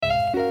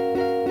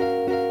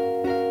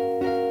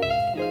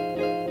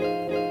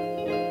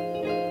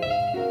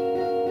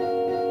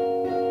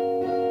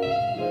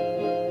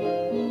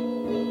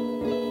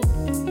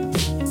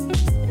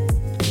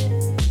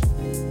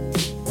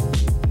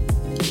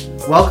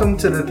Welcome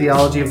to the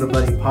Theology of the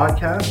Buddy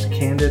podcast,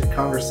 candid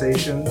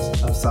conversations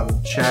of some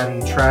chatty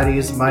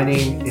tratties. My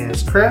name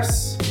is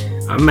Chris.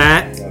 I'm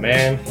Matt. I'm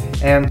Aaron.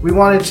 And we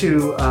wanted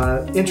to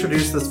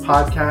introduce this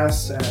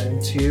podcast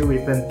to you.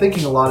 We've been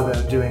thinking a lot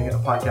about doing a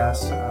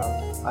podcast.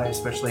 I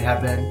especially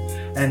have been.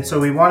 And so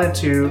we wanted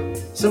to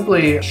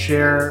simply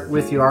share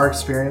with you our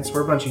experience.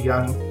 We're a bunch of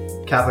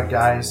young Catholic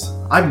guys.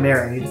 I'm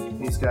married.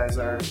 These guys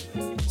are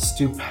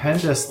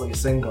stupendously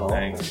single.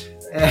 Thanks.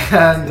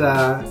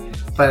 And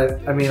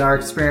but I mean, our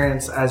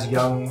experience as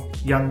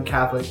young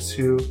Catholics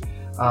who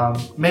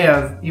may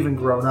have even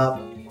grown up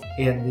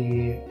in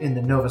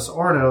the Novus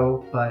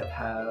Ordo, but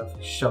have,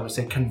 shall we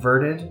say,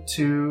 converted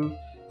to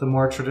the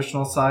more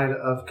traditional side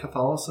of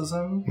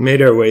Catholicism.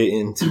 Made our way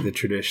into the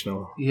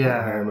traditional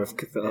arm of And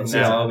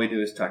Catholicism. now all we do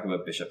is talk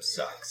about Bishop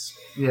Sucks.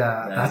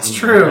 Yeah, that's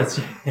true.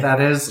 That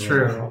is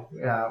true.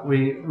 Yeah,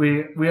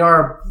 we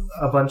are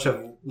a bunch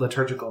of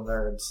liturgical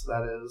nerds.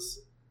 That is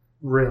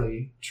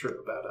really true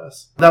about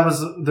us. That was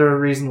the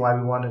reason why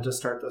we wanted to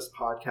start this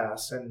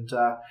podcast, and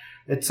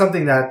it's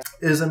something that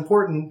is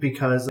important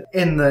because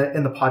in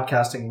the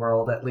podcasting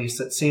world, at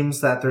least, it seems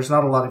that there's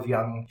not a lot of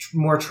young,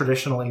 more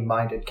traditionally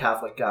minded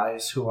Catholic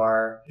guys who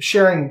are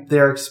sharing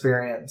their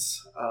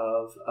experience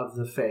of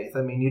the faith.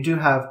 I mean, you do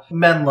have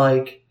men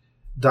like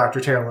Dr.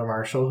 Taylor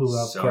Marshall, who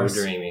of So course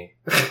dreamy.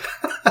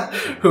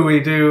 who we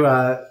do.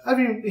 I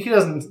mean, he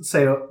doesn't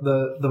say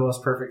the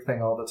most perfect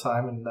thing all the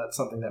time, and that's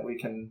something that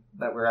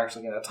we're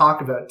actually going to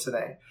talk about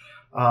today.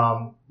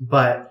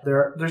 But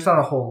there's not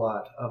a whole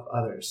lot of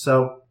others.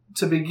 So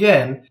to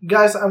begin,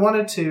 guys, I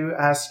wanted to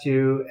ask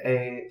you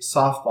a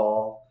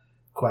softball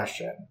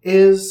question: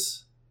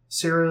 is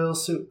cereal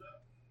soup?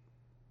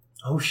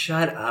 Oh,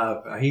 shut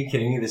up. Are you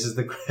kidding me? This is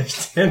the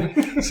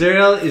question.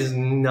 Cereal is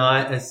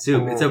not a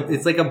soup.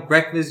 It's like a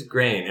breakfast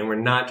grain, and we're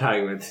not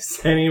talking about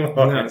this anymore.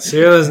 No,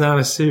 cereal is not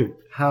a soup.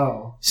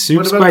 How?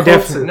 Soups What by about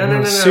cold soup?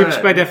 definition. No. Soups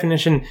by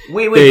definition.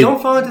 Wait,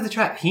 don't fall into the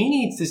trap. He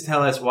needs to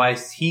tell us why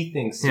he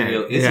thinks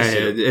cereal is a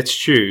soup. Yeah, it's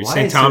true. Why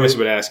St. is Thomas it-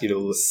 would ask you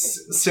to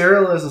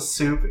Cereal is a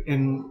soup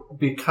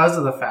because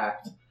of the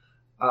fact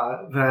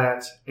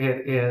that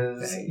it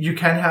is. You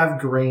can have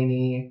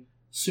grainy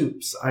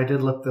soups. I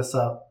did look this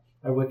up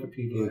at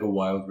Wikipedia. Like a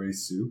wild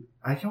rice soup?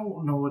 I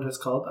don't know what it's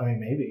called. I mean,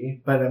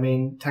 maybe, but I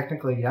mean,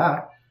 technically,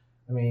 yeah.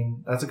 I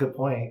mean, that's a good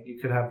point. You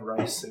could have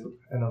rice soup,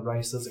 and a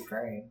rice is a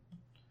grain,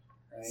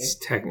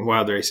 right?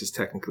 wild rice is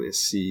technically a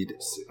seed.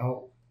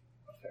 Oh,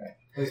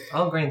 okay.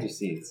 All grains are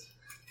seeds.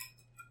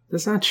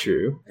 That's not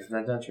true. Isn't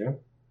that not true?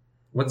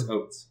 What's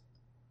oats?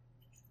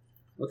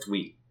 What's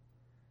wheat?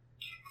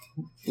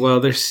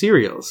 Well, they're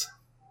cereals.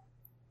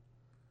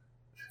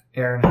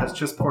 Aaron has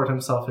just poured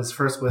himself his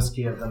first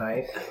whiskey of the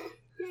night.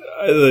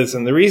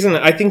 Listen, the reason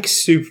I think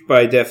soup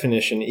by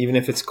definition, even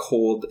if it's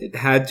cold, it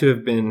had to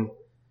have been,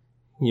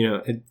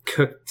 it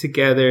cooked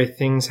together.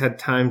 Things had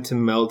time to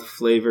melt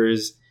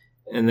flavors,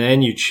 and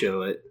then you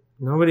chill it.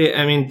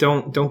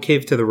 Don't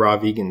cave to the raw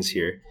vegans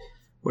here.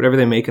 Whatever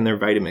they make in their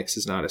Vitamix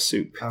is not a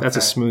soup. Okay. That's a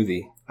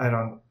smoothie.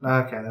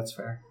 Okay, that's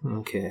fair.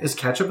 Okay. Is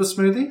ketchup a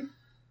smoothie?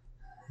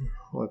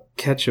 Well,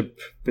 ketchup,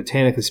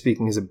 botanically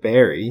speaking, is a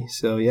berry,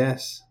 so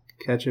yes,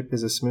 ketchup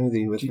is a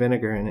smoothie with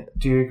vinegar in it.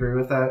 Do you agree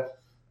with that?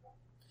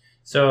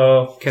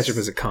 So, Ketchup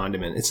is a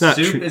condiment. It's not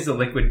soup is a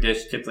liquid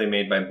dish typically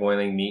made by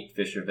boiling meat,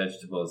 fish, or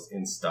vegetables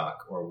in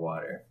stock or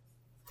water.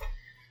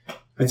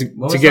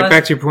 To get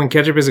back to your point,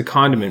 ketchup is a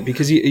condiment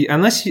because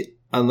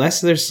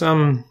unless there's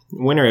some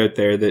winner out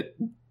there that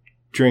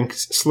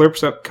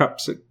slurps up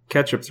cups of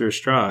ketchup through a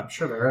straw, I'm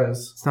sure there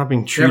is. it's not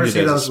being Do you ever treated see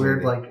as those a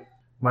weird, smoothie. like,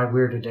 My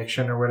Weird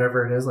Addiction or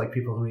whatever it is, like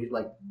people who eat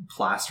like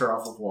plaster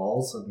off of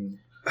walls and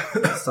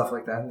stuff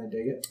like that, and they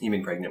dig it? You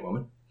mean pregnant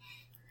woman?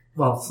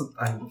 Well,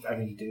 I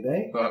mean, do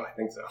they? Well, I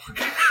think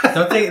so.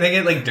 Don't they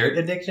get like dirt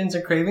addictions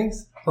or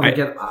cravings? Well,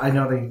 I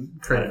know they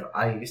crave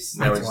ice.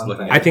 Now we're That's just one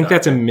looking thing. I think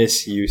that's a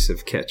misuse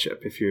of ketchup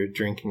if you're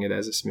drinking it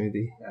as a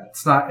smoothie.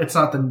 Yeah, it's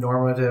not the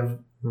normative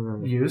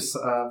use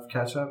of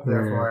ketchup.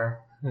 Therefore,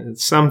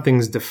 Some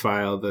things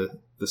defile the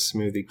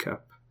smoothie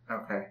cup.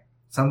 okay.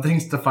 Some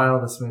things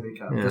defile the smoothie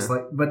cup, Yeah. just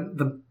like, but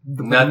the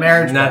Not,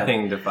 marriage.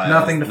 nothing defiles.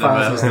 Nothing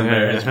defiles the the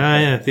marriage.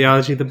 Yeah,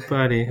 theology of the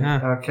buddy. Huh?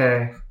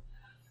 Okay.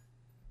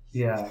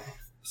 Yeah.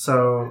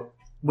 So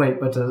wait,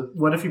 but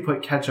what if you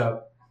put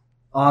ketchup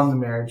on the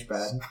marriage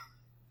bed?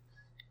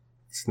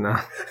 It's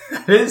not.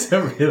 That is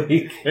a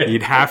really good.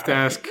 You'd have to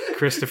ask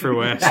Christopher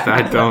West.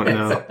 I don't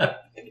know.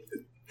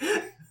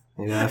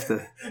 You'd have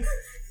to.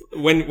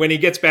 When he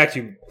gets back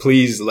to you,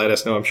 please let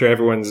us know. I'm sure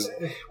everyone's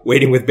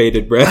waiting with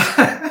bated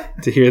breath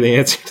to hear the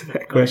answer to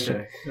that question.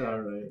 Okay. All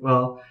right.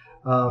 Well,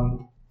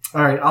 all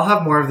right. I'll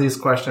have more of these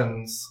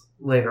questions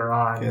later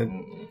on. Good.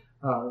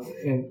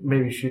 In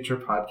maybe future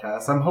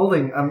podcasts. I'm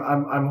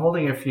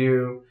holding a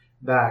few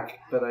back,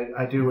 but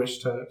I do wish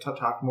to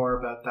talk more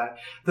about that.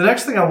 The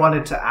next thing I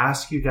wanted to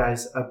ask you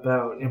guys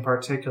about in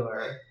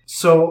particular.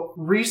 So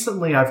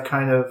recently I've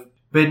kind of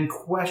been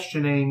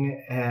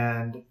questioning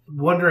and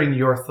wondering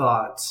your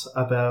thoughts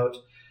about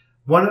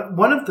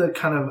one of the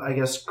kind of, I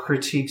guess,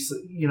 critiques,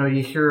 you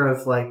hear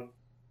of, like,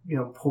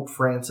 Pope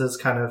Francis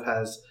kind of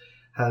has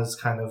has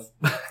kind of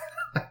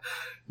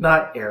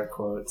not air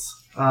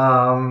quotes.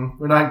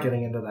 We're not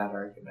getting into that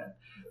argument,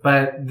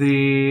 but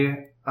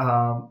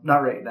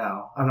not right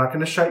now. I'm not going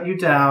to shut you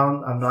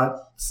down. I'm not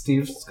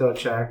Steve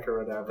Skocek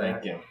or whatever.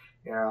 Thank you.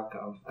 Yeah, I'll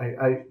come.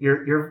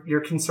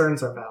 Your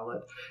concerns are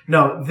valid.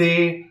 No,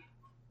 the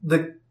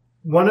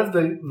one of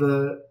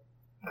the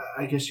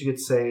I guess you could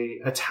say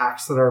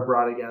attacks that are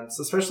brought against,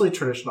 especially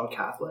traditional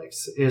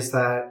Catholics, is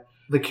that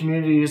the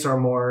communities are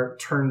more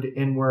turned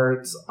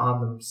inwards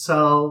on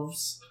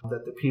themselves,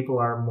 that the people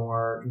are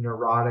more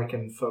neurotic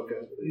and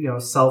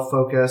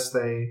self-focused.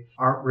 They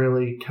aren't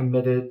really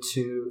committed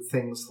to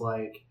things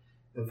like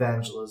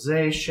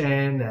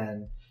evangelization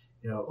and,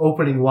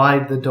 opening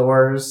wide the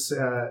doors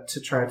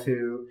to try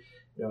to,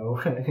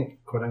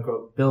 quote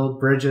unquote, build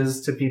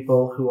bridges to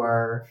people who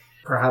are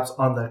perhaps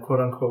on the quote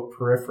unquote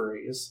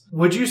peripheries.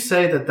 Would you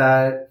say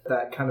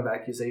that kind of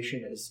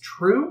accusation is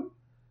true?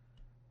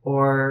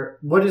 Or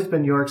what has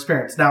been your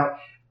experience? Now,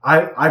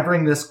 I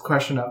bring this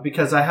question up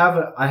because I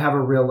have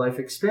a real life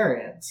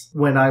experience.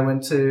 When I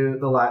went to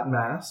the Latin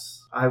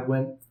Mass, I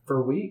went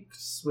for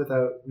weeks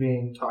without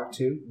being talked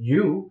to.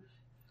 You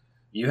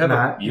have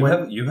Matt, you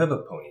have a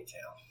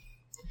ponytail.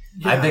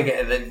 Yeah. I think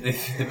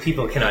the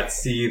people cannot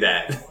see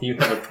that you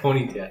have a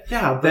ponytail.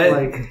 Yeah,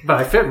 but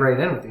I fit right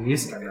in with the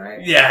Eastern,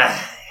 right? Yeah.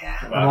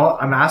 Well,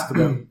 I'm asked to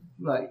be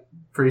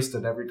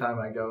priested every time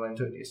I go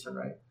into an Eastern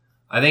rite.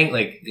 I think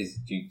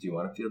do you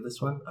want to field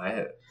this one?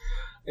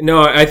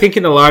 No, I think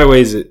in a lot of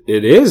ways it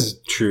is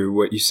true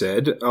what you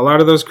said. A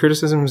lot of those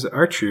criticisms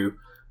are true.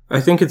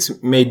 I think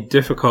it's made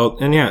difficult,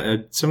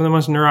 and some of the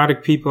most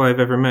neurotic people I've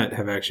ever met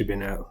have actually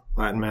been at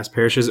Latin Mass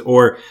parishes,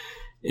 or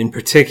in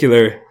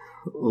particular,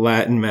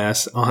 Latin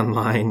Mass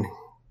online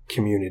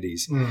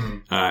communities. Mm-hmm.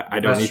 I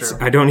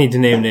don't need to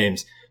name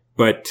names,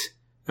 but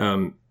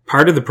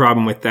part of the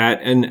problem with that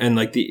and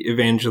like the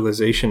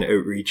evangelization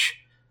outreach,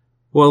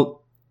 well,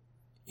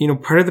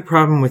 part of the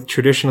problem with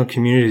traditional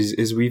communities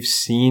is we've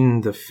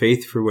seen the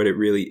faith for what it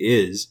really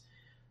is.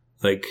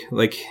 Like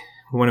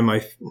one of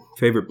my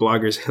favorite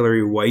bloggers,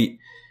 Hillary White,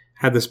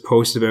 had this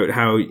post about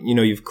how,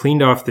 you've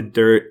cleaned off the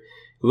dirt,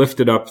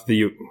 lifted up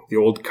the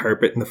old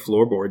carpet and the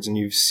floorboards, and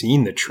you've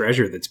seen the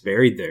treasure that's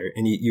buried there.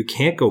 And you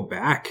can't go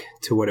back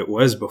to what it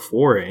was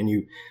before. And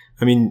you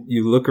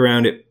look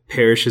around at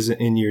parishes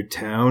in your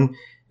town,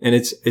 and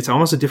it's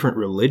almost a different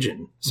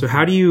religion. So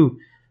how do you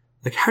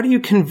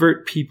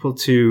convert people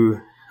to,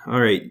 all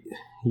right,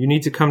 you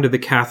need to come to the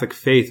Catholic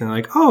faith,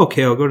 and oh,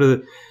 okay, I'll go to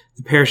the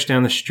parish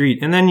down the street.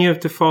 And then you have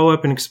to follow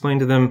up and explain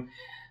to them,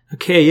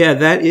 okay, yeah,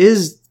 that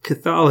is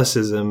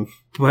Catholicism,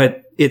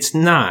 but it's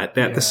not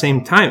at the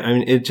same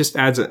time. It just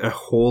adds a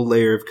whole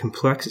layer of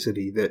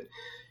complexity that,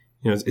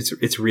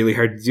 it's really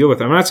hard to deal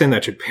with. I'm not saying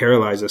that should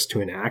paralyze us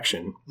to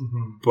inaction,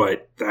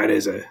 but that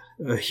is a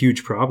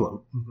huge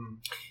problem.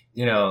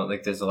 Mm-hmm.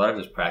 There's a lot of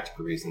just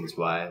practical reasons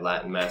why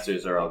Latin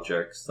masters are all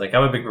jerks.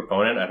 I'm a big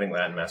proponent. I think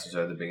Latin masters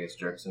are the biggest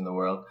jerks in the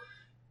world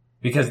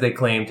because they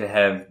claim to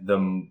have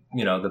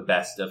the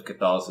best of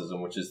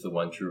Catholicism, which is the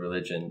one true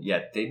religion,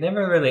 yet they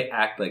never really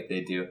act like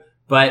they do.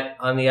 But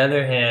on the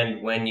other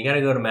hand, when you got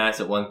to go to Mass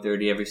at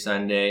 1:30 every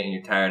Sunday and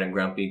you're tired and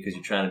grumpy because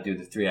you're trying to do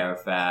the 3-hour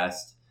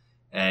fast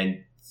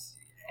and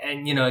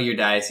your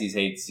diocese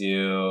hates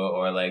you,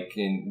 or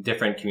in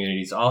different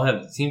communities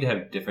all seem to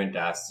have different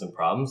dioceses and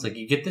problems.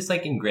 You get this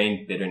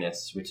ingrained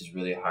bitterness, which is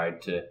really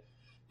hard to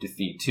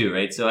defeat too,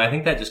 right? So I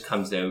think that just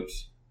comes out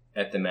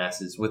at the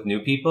Masses with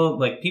new people.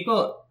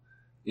 People,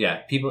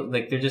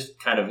 they're just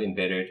kind of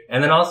embittered.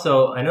 And then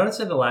also I noticed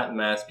at the Latin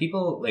Mass,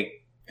 people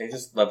they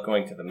just love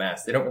going to the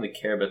Mass. They don't really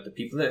care about the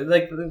people.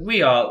 We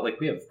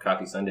have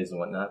coffee Sundays and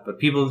whatnot, but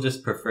people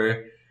just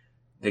prefer,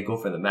 they go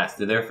for the Mass.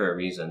 They're there for a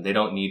reason. They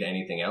don't need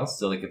anything else.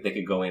 So if they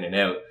could go in and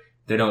out,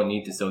 they don't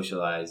need to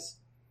socialize.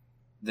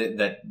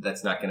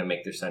 That's not going to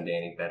make their Sunday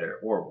any better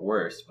or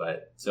worse.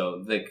 But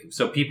so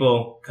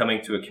people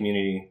coming from a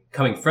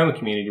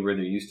community where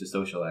they're used to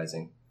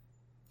socializing,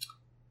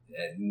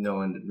 no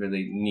one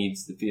really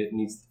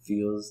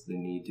feels the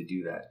need to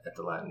do that at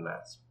the Latin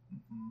Mass.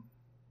 Mm-hmm.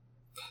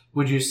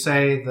 Would you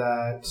say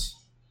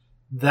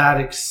that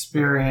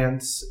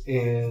experience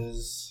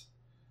is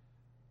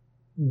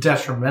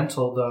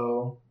detrimental,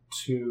 though,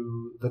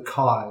 to the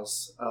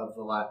cause of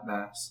the Latin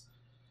Mass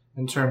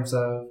in terms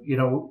of,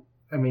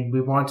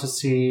 we want to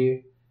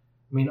see,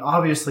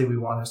 obviously we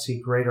want to see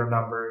greater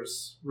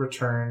numbers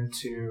return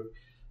to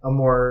the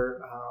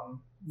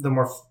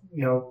more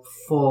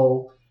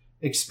full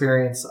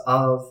experience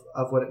of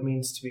what it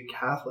means to be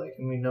Catholic.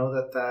 And we know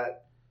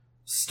that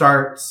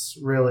starts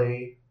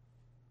really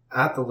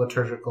at the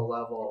liturgical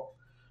level.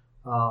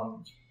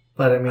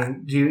 But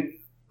do you,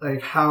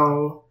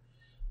 how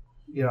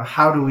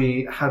do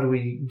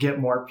we get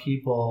more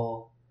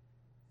people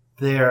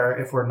there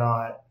if we're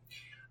not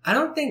I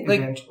don't think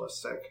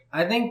evangelistic?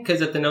 I think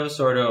because at the Novus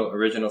Ordo,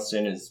 original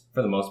sin is,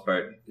 for the most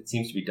part, it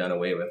seems to be done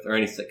away with, or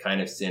any kind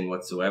of sin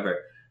whatsoever.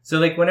 So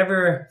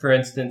whenever, for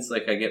instance,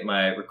 I get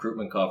my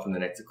recruitment call from the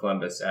Knights of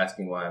Columbus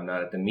asking why I'm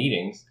not at the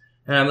meetings,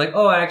 And I'm like,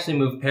 oh, I actually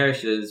moved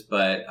parishes,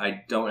 but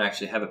I don't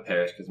actually have a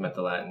parish because I'm at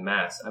the Latin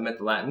Mass. I'm at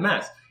the Latin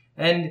Mass.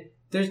 And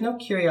there's no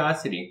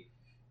curiosity.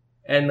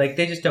 And like,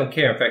 they just don't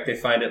care. In fact, they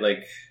find it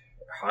like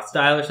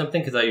hostile or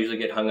something because I usually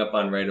get hung up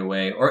on right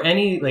away. Or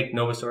any like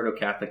Novus Ordo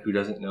Catholic who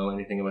doesn't know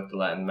anything about the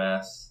Latin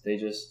Mass.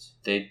 There's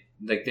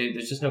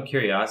just no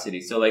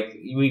curiosity. So like,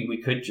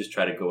 we could just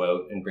try to go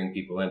out and bring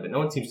people in, but no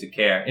one seems to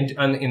care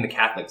in the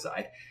Catholic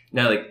side.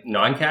 Now, like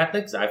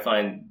non-Catholics, I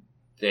find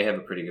they have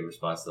a pretty good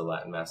response to the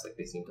Latin Mass. Like,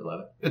 they seem to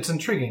love it. It's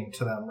intriguing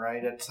to them,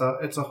 right? It's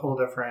a whole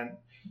different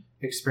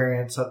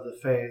experience of the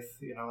faith.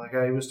 You know, like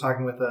I was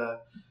talking with a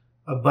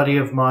buddy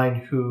of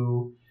mine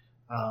who,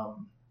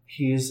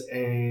 he's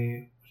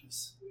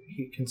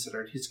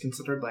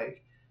considered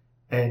like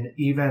an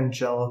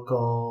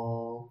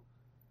evangelical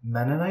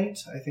Mennonite.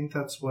 I think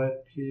that's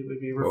what he would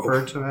be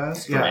referred to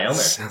as. Yeah,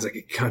 sounds like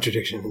a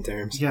contradiction in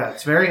terms. Yeah,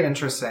 it's very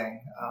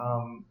interesting.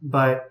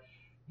 But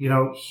you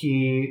know,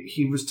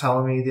 he was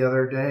telling me the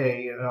other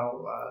day, you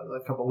know, a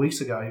couple of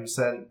weeks ago, he was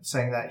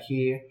saying that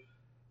he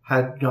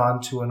had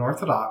gone to an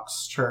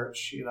Orthodox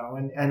church, you know,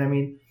 and I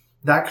mean,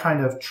 that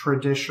kind of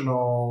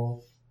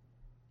traditional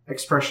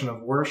expression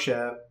of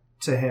worship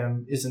to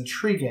him is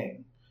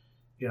intriguing.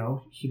 You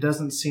know, he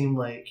doesn't seem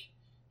like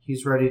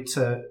he's ready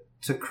to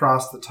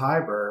cross the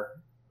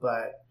Tiber,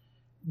 but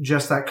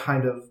just that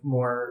kind of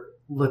more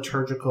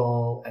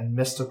liturgical and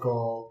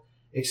mystical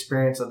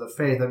experience of the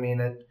faith. I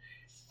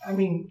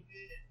mean,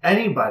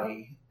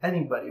 anybody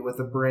with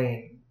a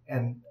brain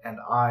and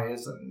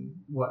eyes and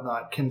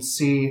whatnot can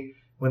see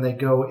when they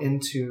go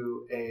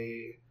into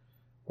a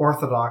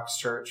Orthodox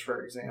church,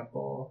 for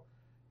example,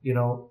 you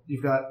know,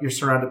 you're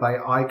surrounded by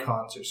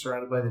icons, you're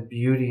surrounded by the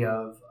beauty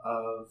of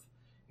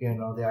you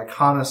know, the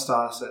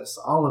iconostasis,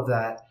 all of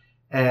that,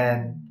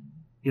 and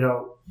you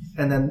know,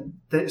 and then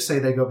they say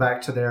they go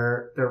back to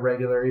their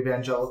regular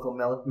evangelical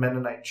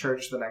Mennonite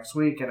church the next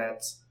week, and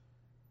it's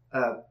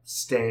a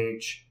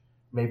stage,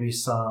 maybe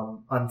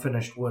some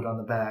unfinished wood on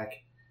the back,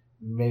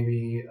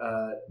 maybe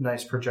a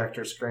nice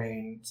projector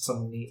screen,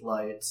 some neat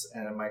lights,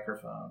 and a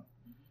microphone.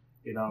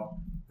 You know,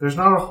 there's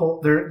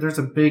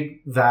a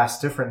big,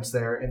 vast difference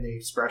there in the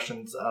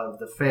expressions of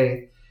the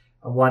faith.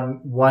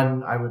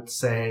 One I would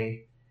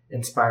say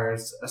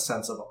inspires a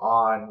sense of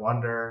awe and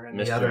wonder, and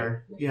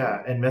mystery. The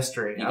other, and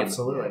mystery,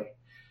 absolutely.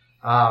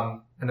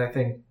 And I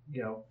think,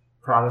 you know,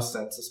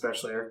 Protestants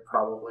especially are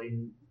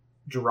probably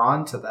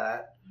drawn to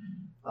that.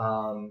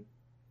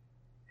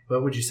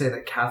 But would you say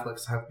that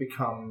Catholics have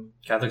become...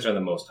 Catholics are the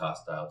most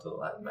hostile to the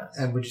Latin Mass.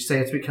 And would you say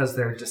it's because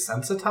they're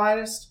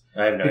desensitized?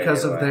 I have no idea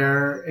because of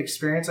their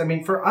experience? I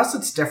mean, for us,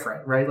 it's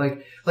different, right?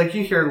 Like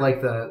you hear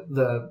like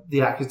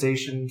the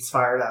accusations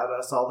fired at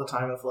us all the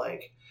time of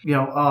like, you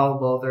know, oh,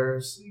 well,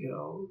 there's, you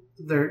know,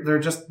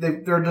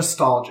 they're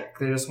nostalgic.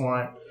 They just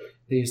want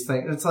these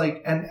things. It's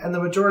like, and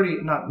the majority,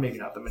 maybe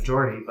not the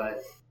majority, but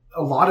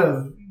a lot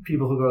of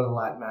people who go to the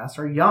Latin Mass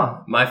are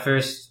young. My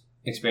first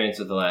experience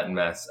of the Latin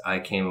Mass, I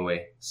came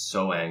away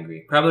so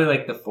angry. Probably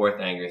like the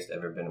fourth angriest I've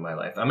ever been in my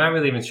life. I'm not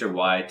really even sure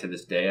why to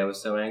this day I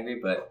was so angry,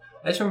 but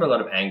I just remember a lot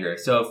of anger.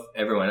 So if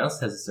everyone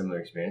else has a similar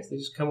experience, they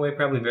just come away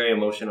probably very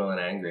emotional and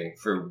angry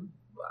for,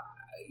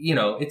 you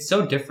know, it's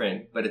so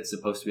different, but it's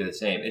supposed to be the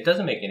same. It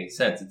doesn't make any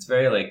sense. It's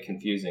very like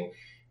confusing.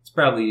 It's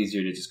probably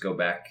easier to just go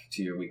back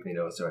to your weekly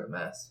Novus Ordo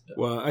Mass. But.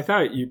 Well, I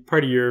thought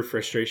part of your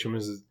frustration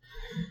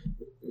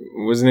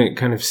wasn't it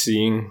kind of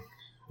seeing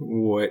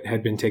what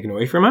had been taken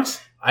away from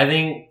us? I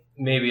think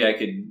maybe I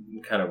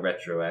could kind of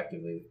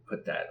retroactively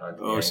put that on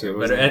anger.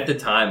 But at the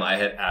time, I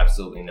had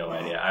absolutely no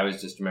idea. I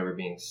was just remember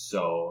being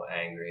so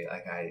angry.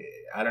 Like,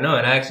 I don't know.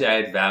 And actually, I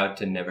had vowed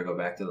to never go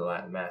back to the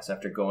Latin Mass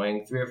after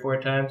going 3 or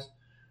 4 times.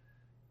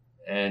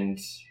 And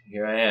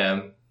here I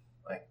am.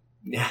 Like,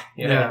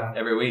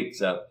 every week.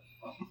 So,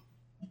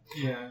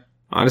 yeah.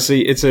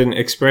 Honestly, it's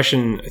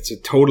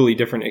a totally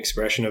different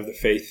expression of the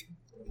faith.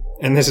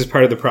 And this is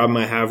part of the problem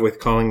I have with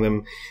calling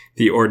them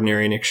the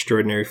ordinary and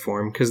extraordinary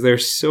form, because they're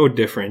so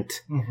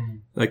different. Mm-hmm.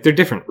 Like, they're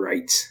different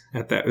rites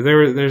at that.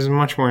 There's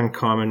much more in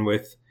common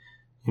with,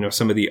 you know,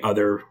 some of the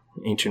other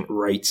ancient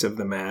rites of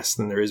the Mass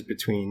than there is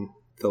between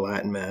the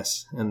Latin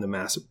Mass and the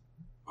Mass of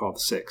Paul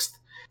VI.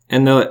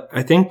 And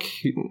I think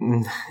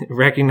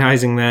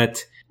recognizing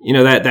that, you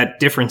know,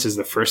 that difference is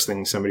the first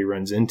thing somebody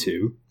runs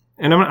into.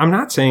 And I'm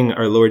not saying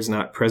our Lord's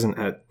not present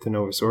at the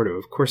Novus Ordo.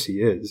 Of course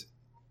he is.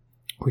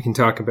 We can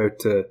talk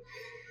about,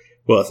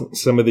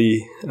 some of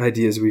the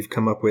ideas we've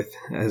come up with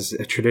as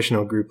a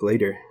traditional group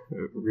later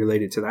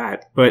related to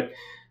that. But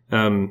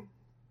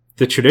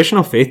the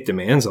traditional faith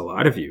demands a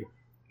lot of you.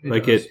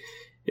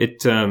 It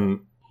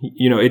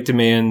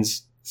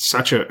demands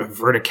such a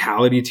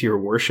verticality to your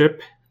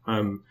worship.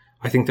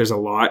 I think there's a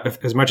lot of,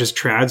 as much as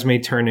trads may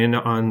turn in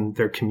on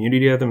their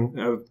community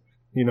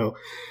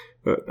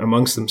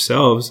amongst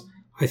themselves,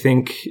 I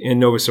think in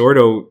Novus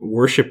Ordo,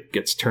 worship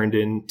gets turned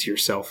into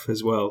yourself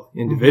as well,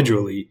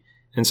 individually. Mm-hmm.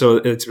 And so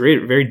it's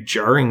very, very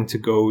jarring to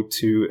go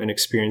to an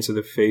experience of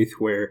the faith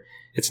where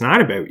it's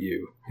not about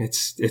you.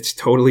 It's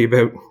totally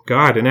about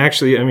God. And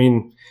actually, I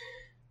mean,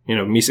 you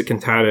know, Missa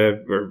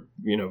Cantata or,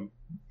 you know,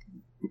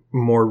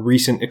 more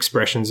recent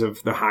expressions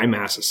of the high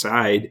mass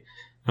aside,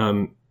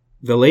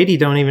 the laity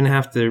don't even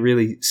have to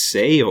really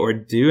say or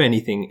do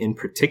anything in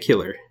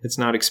particular. It's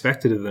not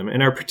expected of them.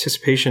 And our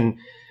participation,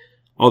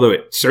 although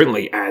it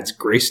certainly adds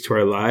grace to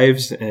our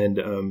lives,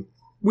 and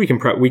we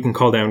can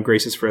call down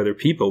graces for other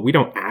people, we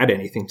don't add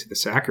anything to the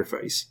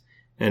sacrifice.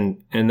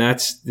 And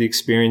that's the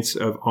experience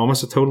of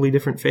almost a totally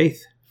different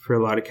faith for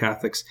a lot of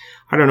Catholics.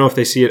 I don't know if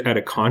they see it at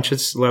a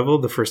conscious level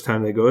the first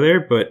time they go there,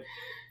 but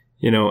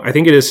I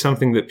think it is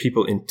something that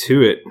people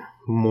intuit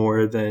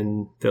more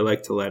than they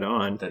like to let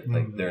on. That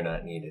they're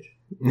not needed.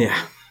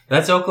 Yeah.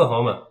 That's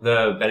Oklahoma,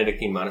 the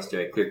Benedictine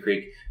monastery at Clear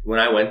Creek. When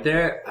I went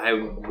there, I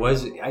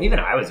was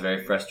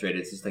very frustrated.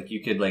 It's just like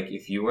you could,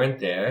 if you weren't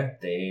there,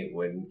 they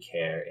wouldn't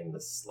care in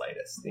the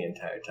slightest the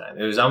entire time.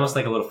 It was almost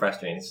like a little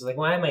frustrating. It's just like,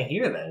 why am I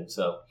here then?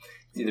 So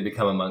it's either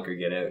become a monk or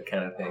get out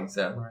kind of thing.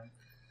 So. Right.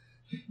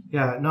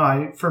 Yeah,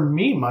 no, for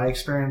me, my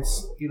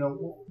experience,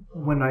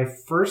 when I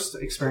first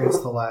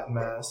experienced the Latin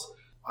Mass,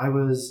 I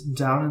was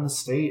down in the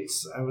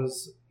States. I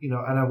was, and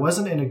I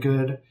wasn't in a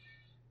good,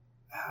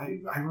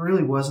 I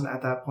really wasn't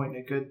at that point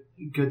in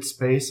a good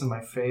space in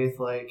my faith.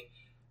 Like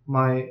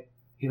I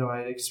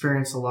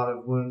experienced a lot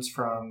of wounds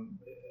from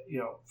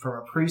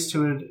a priest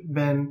who had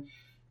been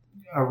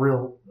a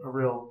real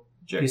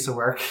piece of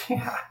work.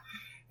 Yeah.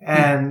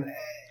 And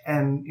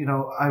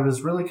I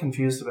was really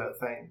confused about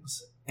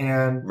things.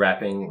 And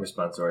rapping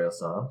responsorial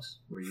songs.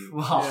 Were you?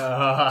 Well,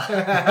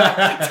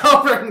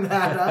 don't bring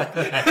that up.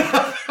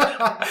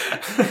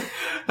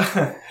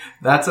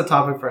 That's a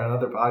topic for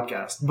another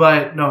podcast.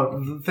 But no,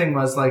 the thing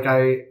was,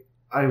 I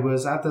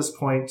was at this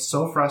point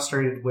so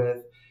frustrated with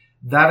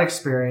that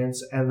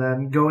experience, and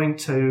then going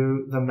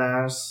to the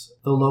mass,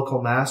 the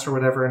local mass or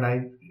whatever,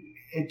 and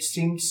it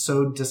seemed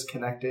so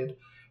disconnected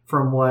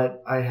from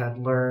what I had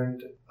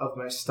learned of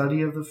my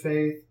study of the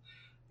faith,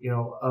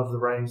 of the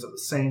writings of the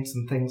saints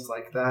and things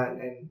like that.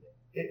 And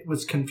it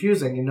was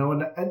confusing,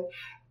 and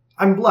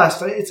I'm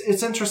blessed.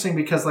 It's interesting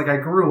because I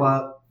grew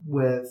up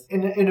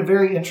in a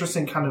very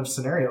interesting kind of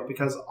scenario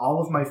because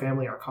all of my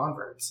family are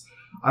converts.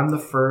 I'm the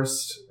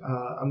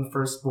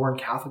firstborn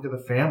Catholic of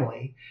the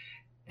family.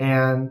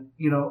 And,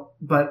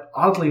 but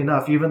oddly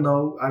enough, even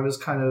though I was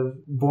kind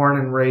of born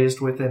and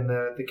raised within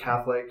the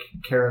Catholic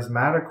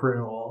charismatic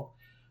renewal,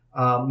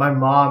 my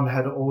mom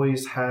had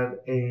always had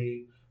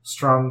a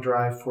strong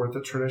drive for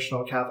the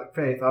traditional Catholic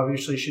faith.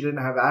 Obviously, she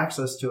didn't have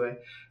access to it,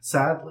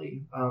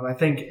 sadly. I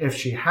think if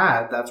she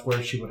had, that's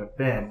where she would have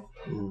been.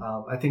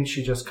 I think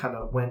she just kind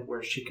of went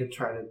where she could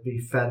try to be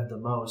fed the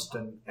most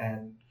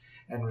and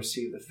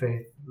receive the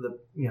faith,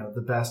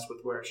 the best with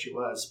where she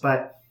was.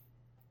 But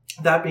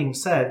that being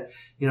said,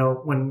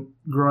 when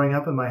growing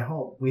up in my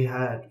home, we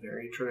had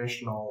very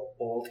traditional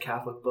old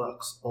Catholic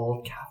books,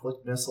 old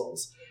Catholic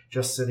missals,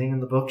 just sitting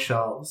in the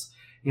bookshelves,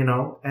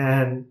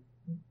 and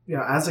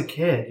as a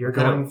kid, you're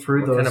going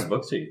through those. What kind of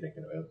books are you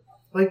thinking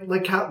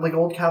about? Like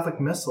old Catholic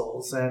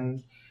missals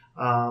and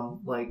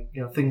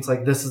things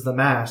like "This Is the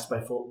Mass"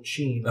 by Fulton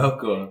Sheen. Oh,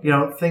 cool.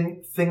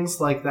 Things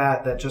like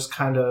that just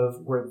kind of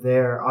were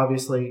there.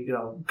 Obviously,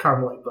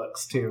 Carmelite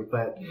books too,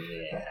 but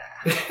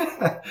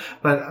yeah.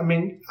 But I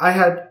mean, I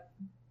had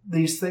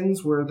these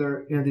things where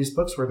these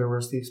books where there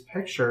was these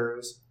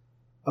pictures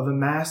of a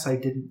mass I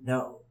didn't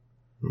know.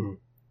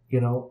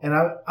 And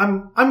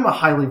I'm a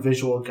highly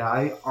visual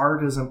guy.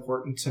 Art is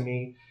important to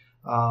me.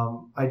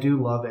 I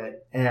do love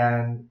it.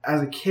 And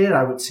as a kid,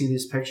 I would see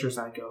these pictures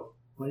and I'd go,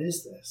 what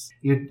is this?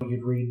 You'd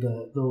read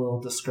the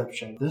little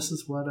description. This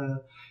is what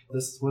an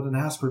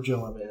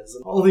aspergillum is,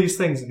 and all these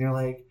things. And you're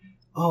like,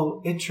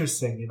 oh,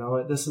 interesting.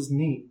 This is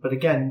neat. But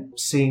again,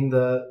 seeing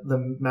the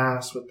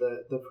mass with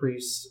the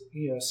priests,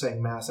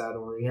 saying Mass ad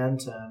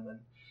Orientem,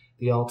 and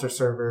the altar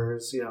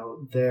servers,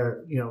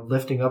 they're,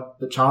 lifting up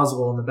the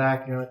chasuble in the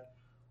back, and you're like,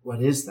 what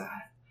is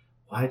that?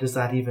 Why does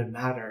that even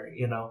matter?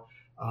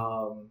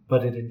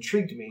 But it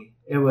intrigued me.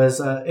 It was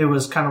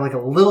kind of like a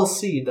little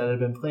seed that had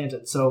been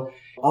planted. So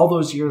all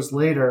those years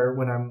later,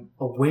 when I'm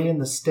away in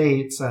the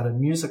States at a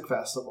music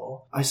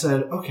festival, I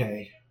said,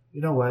 okay,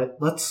 you know what?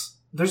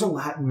 There's a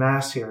Latin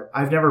Mass here.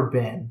 I've never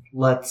been.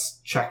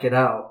 Let's check it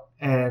out.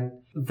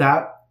 And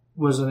that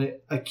was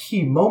a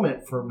key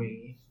moment for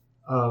me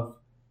of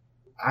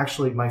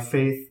actually my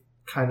faith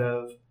kind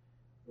of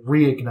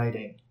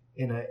reigniting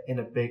in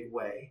a big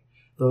way.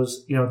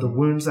 Those, the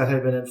wounds that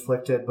had been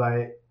inflicted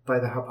by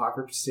the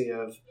hypocrisy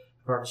of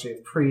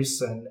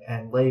priests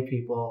and lay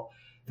people,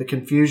 the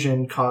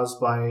confusion caused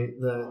by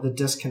the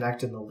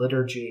disconnect in the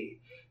liturgy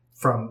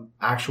from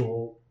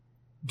actual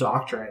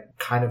doctrine,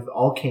 kind of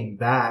all came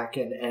back,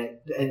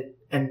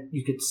 and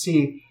you could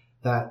see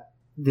that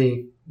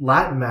the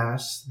Latin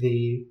Mass,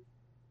 the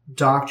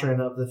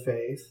doctrine of the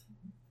faith,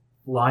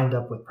 lined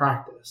up with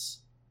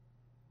practice.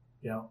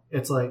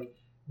 It's like,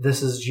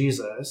 this is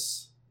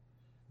Jesus.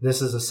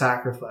 This is a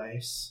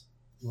sacrifice.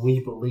 We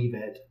believe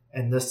it.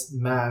 And this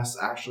Mass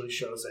actually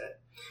shows it.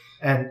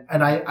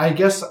 And I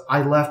guess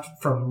I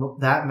left from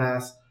that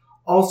Mass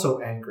also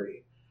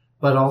angry,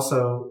 but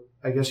also,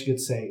 I guess you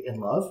could say, in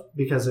love,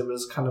 because it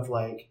was kind of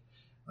like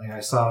I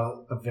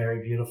saw a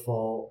very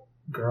beautiful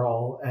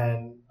girl,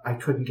 and I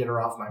couldn't get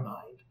her off my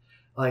mind.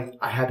 Like,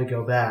 I had to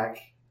go back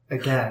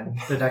again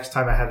the next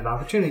time I had an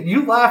opportunity.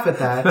 You laugh at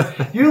that.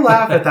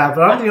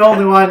 But I'm the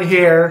only one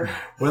here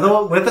with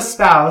a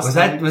spouse. Was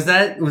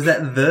that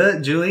the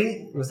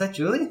Julie? Was that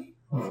Julie?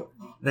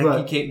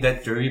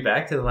 That drew you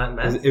back to the Latin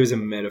Mass? It was a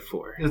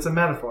metaphor. It's a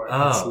metaphor.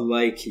 It's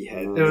like he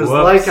had. It was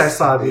like I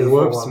saw a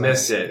beautiful woman.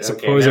 Missed it.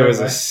 Suppose it was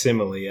a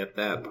simile at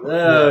that point.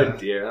 Oh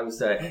dear, I'm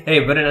sorry. Hey,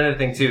 but another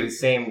thing too,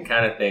 same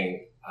kind of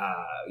thing.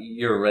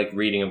 You're like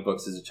reading of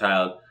books as a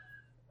child.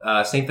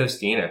 Saint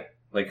Faustina,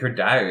 like her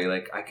diary,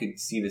 like I could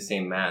see the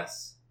same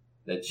mass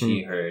that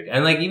she heard,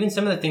 and like even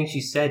some of the things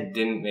she said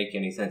didn't make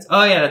any sense.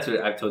 Oh yeah, that's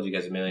what I've told you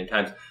guys a million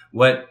times.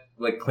 What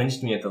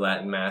clinched me at the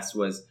Latin Mass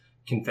was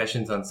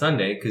confessions on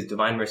Sunday, because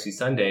Divine Mercy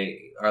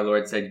Sunday, our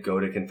Lord said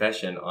go to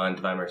confession on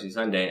Divine Mercy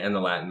Sunday, and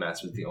the Latin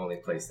Mass was the only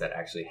place that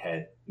actually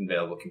had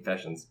available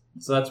confessions.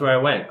 So that's where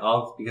I went,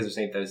 all because of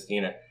Saint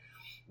Faustina,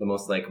 the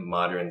most like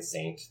modern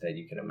saint that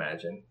you can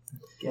imagine.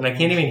 And I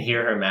can't even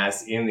hear her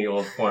Mass in the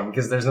old form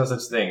because there's no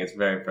such thing. It's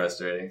very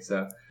frustrating.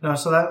 So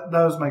that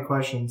was my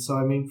question. So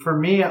I mean, for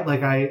me,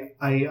 like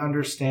I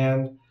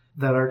understand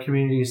that our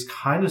communities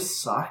kind of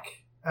suck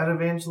at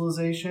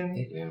evangelization.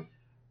 they do.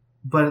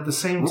 But at the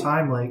same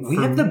time, like We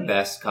have the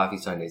best coffee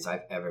Sundays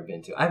I've ever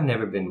been to. I've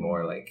never been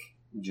more like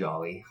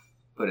jolly,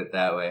 put it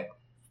that way.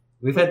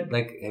 We've had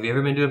like, have you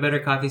ever been to a better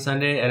coffee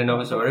Sunday at a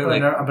Novus Order?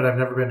 But I've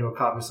never been to a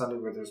coffee Sunday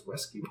where there's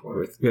whiskey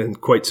poured.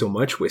 With quite so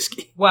much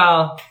whiskey.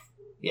 Well,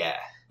 yeah,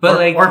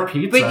 but or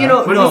pizza. But you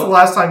know, when was the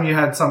last time you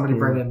had somebody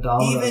bring in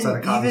Domino's at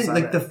a coffee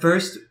Sunday? Like the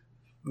first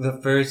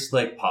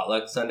like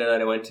potluck Sunday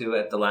that I went to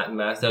at the Latin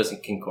Mass, that was in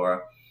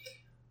Kinkora.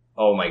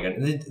 Oh my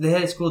goodness, they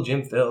had a school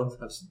gym filled.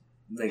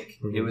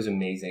 It was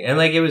amazing, and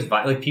like it was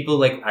like people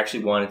like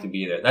actually wanted to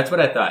be there. That's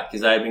what I thought,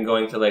 because I had been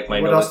going to like my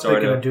Novus Ordo. What else are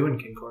they going to do in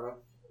Kinkora?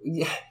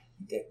 Yeah,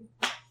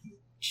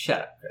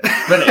 shut up,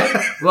 Chris.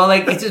 But well,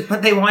 like it's just,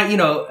 but they want,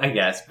 I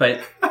guess. But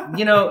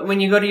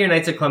when you go to your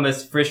Knights of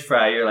Columbus fish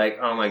fry, you're like,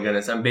 oh my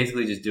goodness, I'm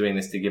basically just doing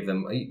this to give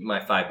them my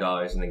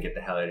 $5 and then get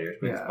the hell out of here as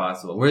quick as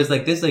possible. Whereas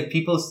like this, like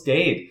people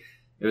stayed.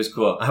 It was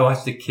cool. I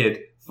watched a kid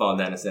fall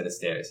down a set of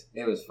stairs.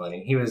 It was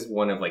funny. He was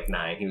one of like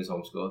 9. He was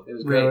homeschooled. It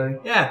was great. Really?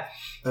 Yeah.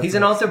 He's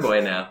an altar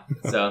boy now.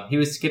 So he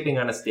was skipping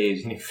on a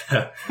stage and he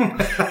fell.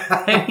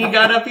 And he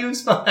got up. He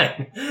was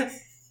fine.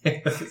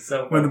 It was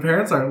so funny. When the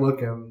parents aren't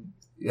looking,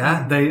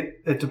 yeah,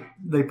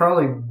 they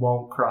probably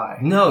won't cry.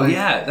 No,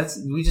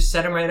 we just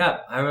set him right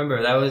up. I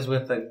remember that was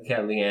with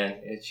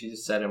Leanne. She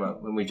just set him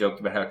up when we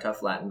joked about how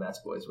tough Latin Mass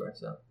boys were.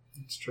 So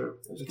it's true.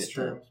 It's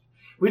true. Time.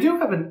 We do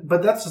have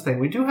but that's the thing.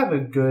 We do have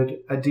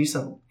a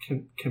decent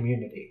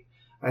community,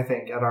 I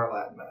think, at our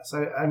Latin Mass.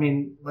 I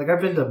mean, like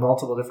I've been to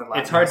multiple different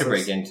Latin It's hard Masses. to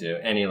break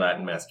into any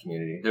Latin Mass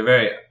community.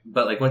 They're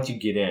but like once you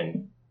get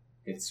in,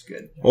 it's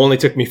good. Only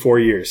took me 4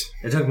 years.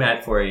 It took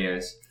Matt 4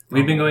 years.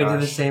 We've been going to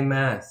the same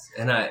Mass,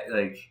 and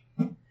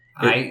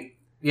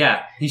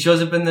he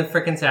shows up in the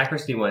frickin'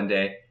 sacristy one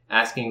day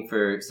asking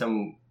for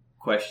some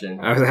question.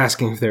 I was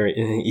asking if there are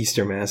any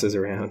Easter masses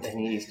around.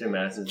 Any Easter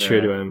masses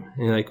True to him.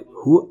 And you're like,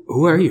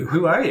 who are you?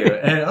 Who are you?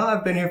 And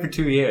I've been here for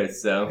 2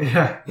 years, so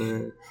yeah.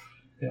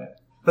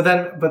 But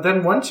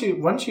then once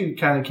you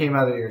kind of came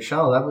out of your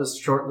shell, that was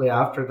shortly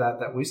after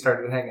that we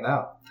started hanging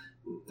out.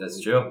 That's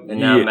true.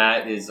 And now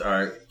Matt is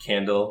our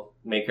candle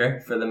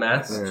maker for the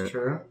Mass. That's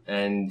true.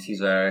 And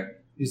he's a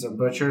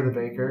butcher, the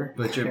baker.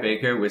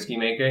 Baker, whiskey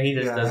maker. He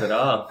just does it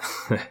all.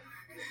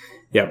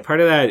 Yeah,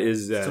 part of that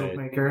is soap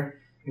maker.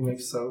 He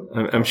makes soap.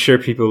 I'm sure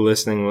people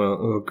listening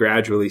will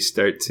gradually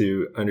start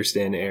to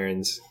understand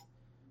Aaron's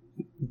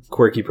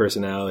quirky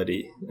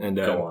personality, and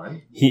go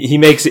on. He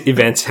makes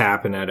events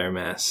happen at our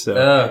Mass.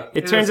 So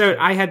it turns out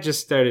true. I had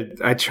just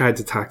started. I tried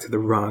to talk to the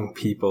wrong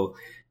people.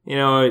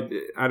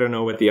 I don't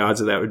know what the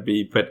odds of that would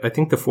be, but I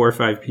think the 4 or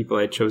 5 people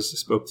I chose to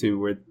spoke to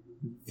were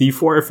the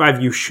 4 or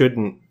 5 you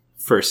shouldn't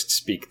first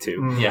speak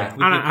to. Yeah,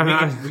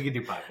 we could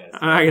do podcasts.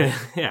 I'm not gonna.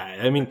 Yeah,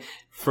 I mean,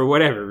 for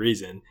whatever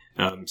reason.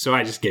 So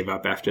I just gave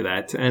up after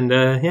that, and Do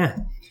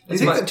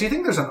you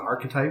think there's an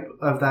archetype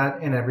of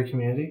that in every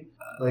community?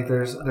 Like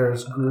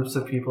there's groups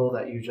of people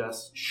that you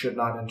just should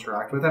not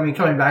interact with. I mean,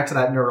 coming back to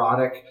that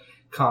neurotic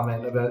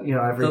comment about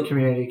every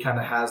community kind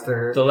of has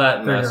their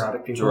Latin Mass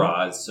neurotic people.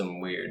 Draws some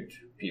weird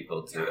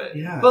people to it.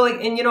 Yeah,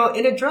 but and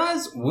it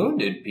draws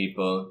wounded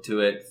people to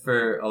it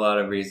for a lot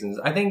of reasons.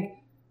 I think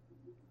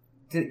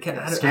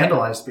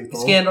scandalized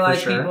people,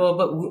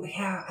 but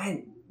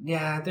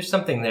there's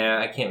something there.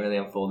 I can't really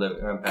unfold it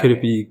or unpack could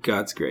it be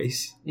God's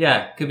grace?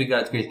 Yeah, could be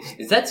God's grace.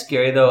 Is that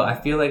scary though? I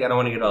feel like I don't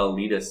want to get all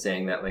elitist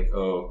saying that, like,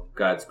 oh,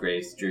 God's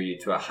grace drew you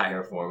to a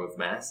higher form of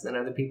Mass than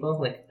other people.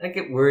 Like, I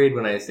get worried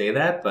when I say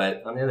that,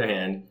 but on the other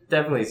hand, it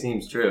definitely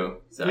seems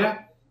true. So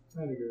yeah,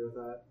 I'd agree with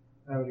that.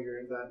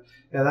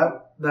 Yeah,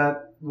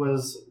 that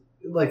was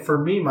like for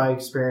me, my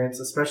experience,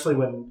 especially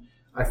when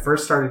I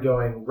first started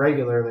going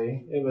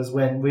regularly. It was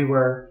when we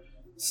were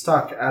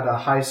stuck at a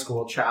high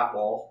school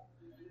chapel.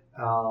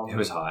 It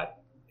was hot.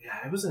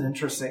 Yeah, it was an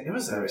interesting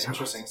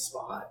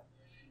spot,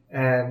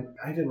 and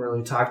I didn't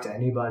really talk to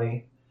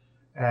anybody,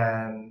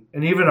 and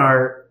even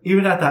our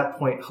even at that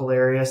point,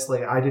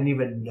 hilariously, I didn't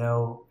even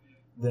know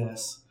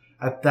this.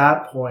 At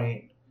that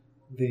point,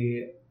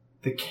 the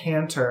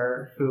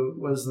cantor who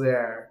was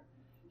there,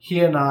 he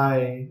and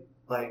I,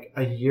 like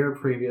a year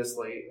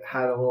previously,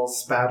 had a little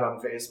spat on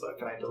Facebook,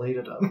 and I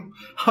deleted him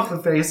off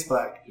of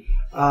Facebook.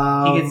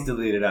 He gets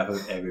deleted off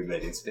of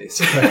everybody's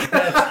Facebook.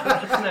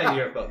 That's not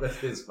your fault. That's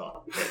his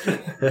fault.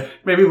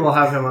 Maybe we'll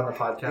have him on the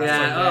podcast.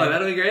 Yeah.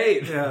 That'll be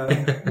great. Yeah.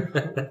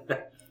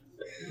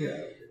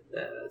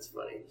 That's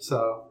funny.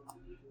 So,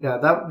 yeah,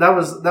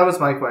 that was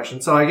my question.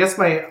 So I guess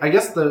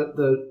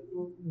the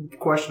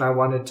question I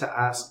wanted to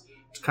ask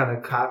to kind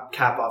of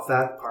cap off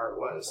that part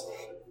was,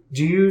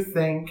 do you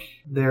think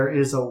there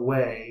is a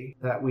way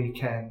that we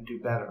can do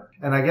better?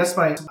 And I guess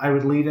I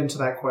would lead into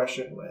that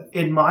question with,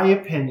 in my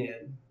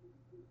opinion,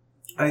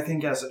 I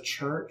think as a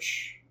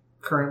church,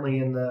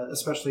 currently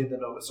especially the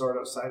Novus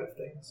Ordo side of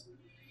things,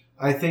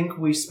 I think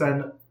we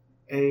spend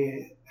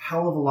a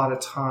hell of a lot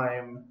of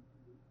time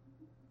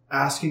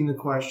asking the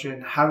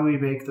question, how do we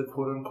make the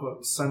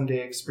quote-unquote Sunday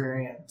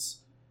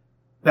experience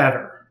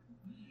better?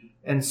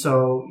 And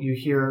so you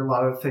hear a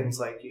lot of things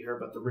like, you hear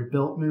about the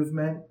Rebuilt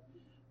movement,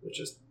 which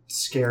is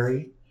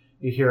scary.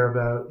 You hear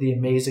about the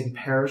Amazing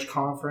Parish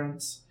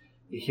Conference.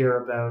 You hear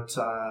about,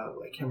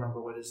 I can't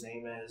remember what his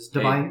name is,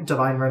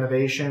 Divine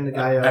Renovation. The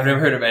guy. I've never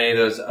heard of any of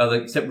those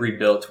other, except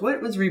Rebuilt.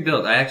 What was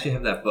Rebuilt? I actually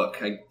have that book.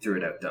 I threw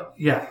it out though.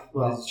 Yeah.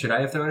 Well, should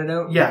I have thrown it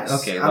out? Yes.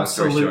 Okay.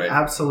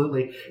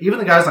 Absolutely. Even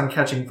the guys on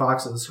Catching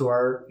Foxes, who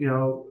are,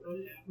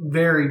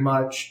 very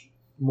much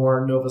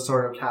more Novus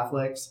Ordo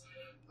Catholics,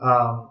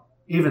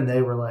 even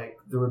they were like,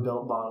 the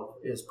Rebuilt model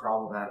is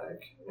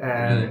problematic.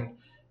 And really?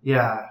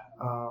 Yeah.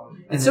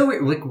 It's so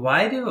weird. Like,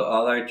 why do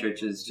all our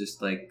churches just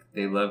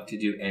they love to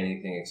do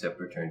anything except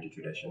return to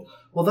tradition?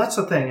 Well, that's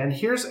the thing. And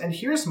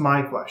here's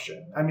my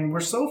question. I mean, we're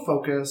so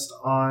focused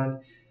on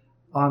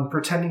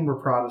pretending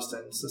we're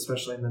Protestants,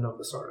 especially in the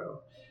Novus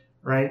Ordo,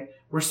 right?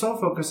 We're so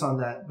focused on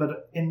that.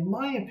 But in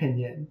my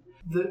opinion,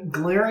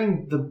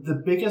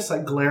 the biggest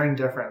glaring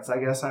difference, I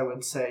guess I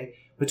would say,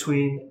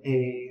 between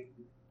a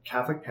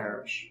Catholic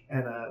parish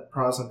and a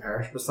Protestant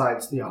parish,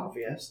 besides the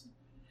obvious,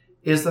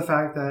 is the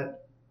fact that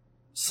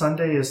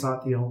Sunday is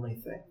not the only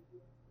thing.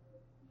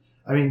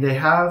 I mean, they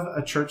have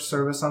a church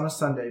service on a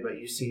Sunday, but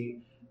you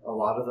see a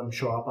lot of them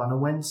show up on a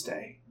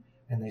Wednesday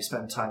and they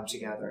spend time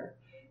together.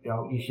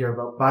 You hear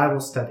about Bible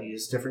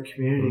studies, different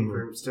community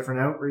groups,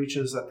 different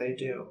outreaches that they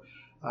do,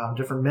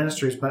 different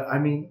ministries. But I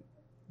mean,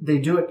 they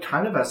do it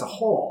kind of as a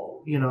whole,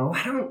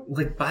 I don't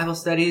like Bible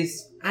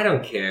studies. I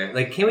don't care.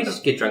 Like, can't we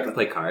just get drunk and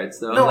play cards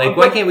though? No,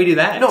 why can't we do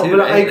that? No, too,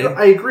 but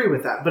I agree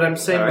with that. But I'm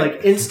saying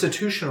right.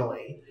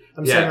 Institutionally,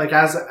 I'm saying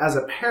as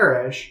a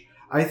parish,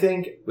 I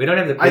think we don't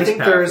have the. I think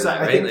there's.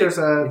 That, right? I think there's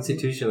a.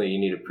 Institutionally, you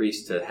need a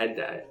priest to head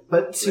that.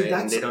 But see,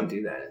 right? And they don't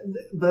do that.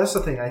 But that's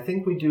the thing. I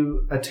think we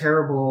do a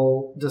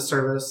terrible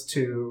disservice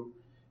to,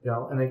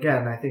 and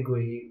again, I think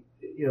we,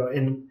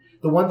 in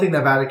the one thing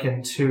that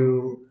Vatican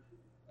II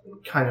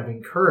kind of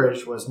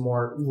encouraged was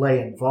more lay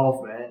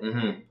involvement.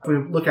 Mm-hmm. If we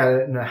look at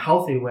it in a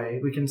healthy way,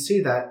 we can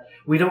see that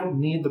we don't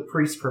need the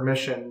priest's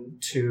permission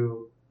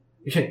to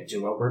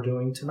do what we're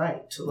doing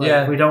tonight.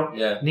 We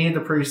don't need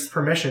the priest's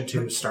permission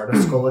to start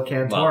a Schola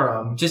Cantorum.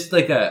 Well, just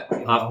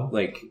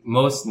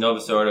most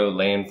Novus Ordo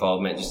lay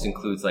involvement just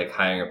includes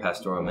hiring a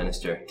pastoral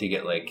minister to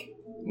get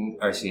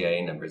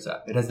RCIA numbers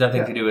up. It has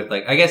nothing to do with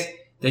I guess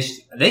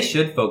they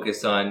should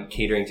focus on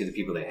catering to the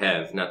people they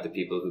have, not the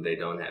people who they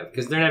don't have,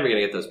 because they're never going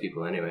to get those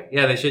people anyway.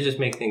 Yeah, they should just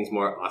make things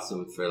more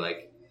awesome for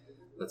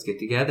let's get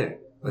together,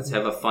 let's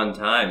have a fun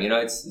time.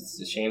 It's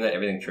a shame that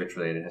everything church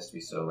related has to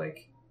be so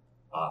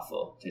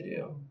awful to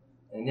do.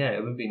 And yeah,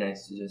 it would be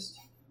nice to just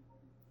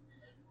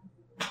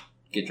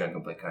get drunk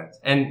and play cards.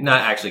 And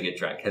not actually get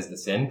drunk as the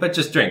sin, but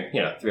just drink,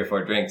 3 or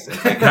 4 drinks and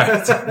play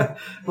cards.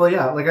 Well,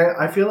 yeah,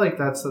 I feel like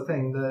that's the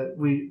thing, that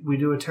we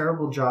do a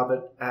terrible job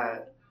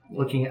at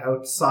looking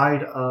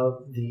outside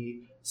of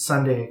the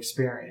Sunday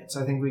experience.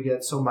 I think we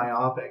get so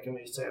myopic and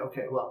we say,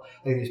 okay, well,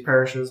 these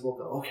parishes will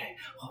go, okay,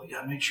 well, we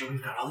got to make sure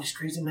we've got all these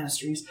crazy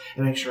ministries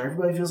and make sure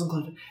everybody feels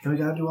included, and we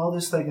got to do all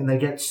this thing. And they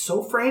get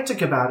so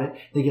frantic about it.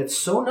 They get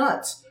so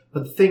nuts.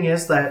 But the thing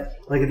is that,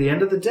 at the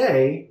end of the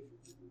day,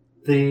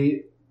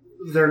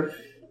 are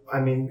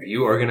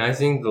you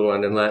organizing the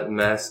London Latin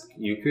Mass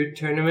Euchre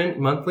tournament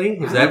monthly?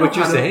 Is that what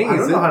you're saying? I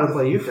don't know how to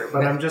play Euchre,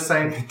 but I'm just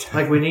saying,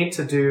 we need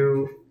to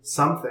do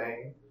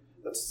something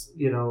that's,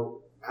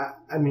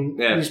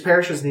 these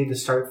parishes need to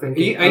start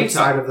thinking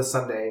outside of the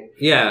Sunday.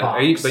 Yeah,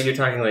 box. But you're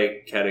talking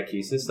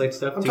catechesis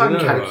stuff. I'm talking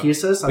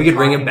catechesis. We could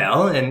ring a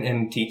bell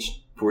and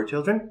teach poor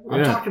children.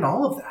 I'm talking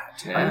all of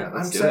that. Yeah,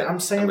 I'm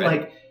saying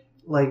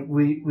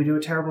we do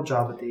a terrible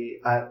job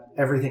at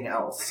everything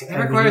else. It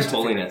requires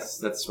holiness.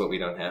 That's what we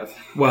don't have.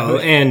 Well,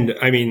 and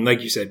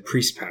like you said,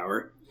 priest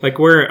power.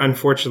 We're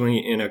unfortunately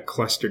in a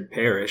clustered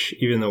parish,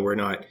 even though we're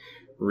not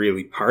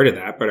really part of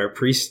that, but our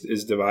priest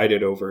is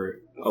divided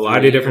over a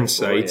lot of different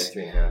sites.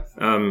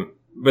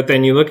 But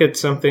then you look at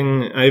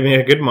something,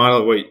 a good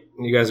model of what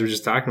you guys were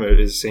just talking about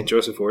is St.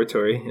 Joseph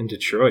Oratory in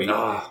Detroit.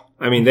 Oh.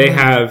 They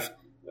have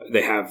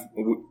they have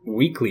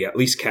weekly, at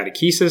least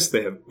catechesis.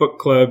 They have book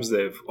clubs.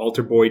 They have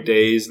altar boy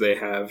days. They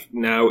have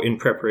now, in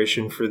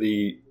preparation for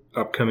the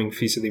upcoming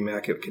Feast of the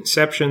Immaculate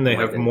Conception, they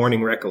have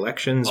morning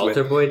recollections.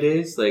 Altar boy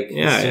days? Like,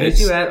 yeah, as soon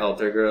as you add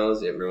altar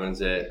girls, it ruins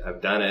it.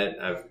 I've done it.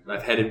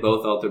 I've headed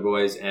both altar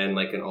boys and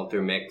like an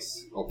altar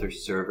mix, altar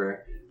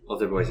server.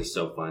 Altar boys are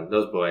so fun.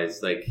 Those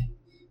boys, like,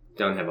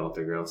 don't have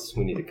altar girls.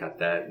 We need to cut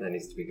that. That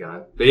needs to be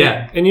gone. But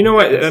yeah. And you know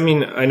what? I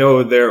mean, I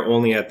know they're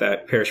only at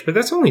that parish, but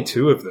that's only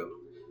 2 of them.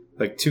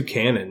 Like 2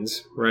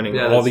 canons running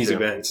all these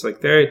events.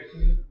 Like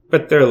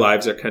but their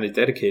lives are kind of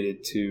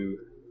dedicated to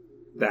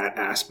that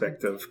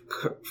aspect of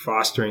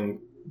fostering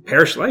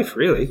parish life,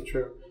 really.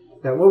 True.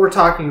 Now, what we're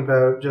talking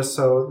about, just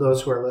so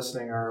those who are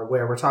listening are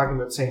aware, we're talking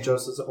about St.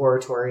 Joseph's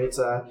Oratory. It's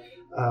a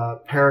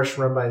parish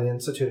run by the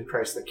Institute of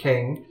Christ the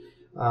King,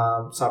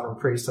 sovereign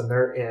priests, and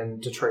they're in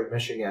Detroit,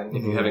 Michigan.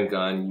 If you haven't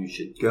gone, you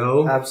should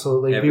go.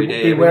 Absolutely. Every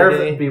day.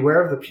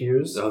 Beware of the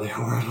pews. Oh,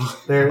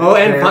 they're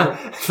horrible.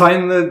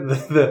 Find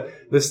the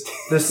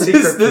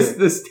secret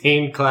the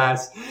stained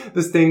glass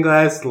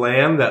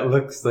lamb that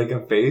looks like a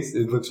face.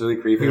 It looks really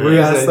creepy.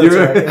 Yes, that's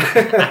right.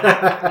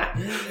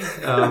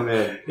 Oh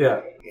man.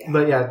 Yeah.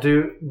 But yeah,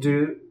 do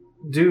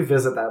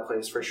visit that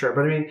place for sure.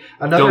 But I mean,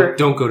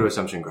 don't go to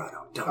Assumption Grotto.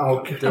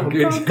 Don't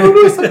go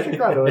to Assumption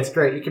Grotto. It's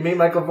great. You can meet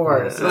Michael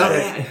Voris.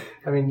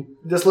 I mean,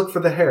 just look for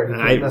the hair. You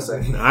can't miss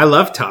it. I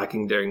love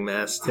talking during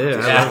Mass too.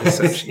 I love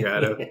Assumption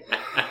Grotto.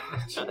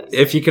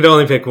 If you could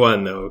only pick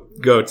one, though,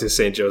 go to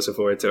St. Joseph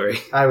Oratory.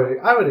 I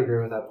would agree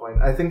with that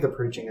point. I think the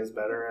preaching is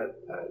better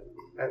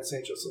at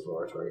St. Joseph's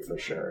Oratory for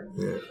sure.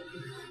 Yeah.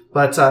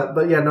 But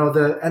yeah, no.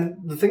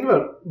 The thing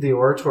about the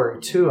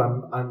oratory too,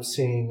 I'm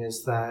seeing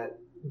is that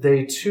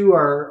they too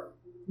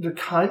they're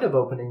kind of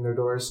opening their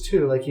doors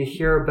too. Like you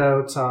hear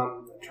about,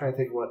 I'm trying to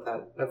think what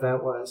that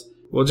event was.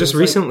 Well, just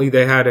recently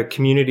they had a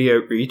community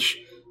outreach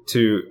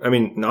to, I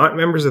mean, not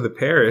members of the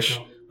parish,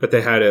 but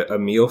they had a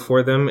meal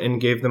for them and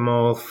gave them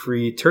all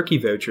free turkey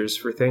vouchers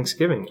for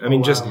Thanksgiving. I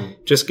mean,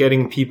 just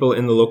getting people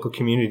in the local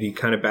community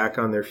kind of back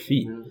on their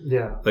feet.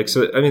 Yeah. Like,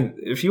 so, I mean,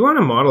 if you want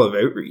a model of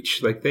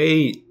outreach, like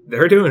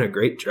they're doing a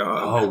great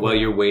job. Oh, while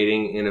you're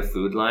waiting in a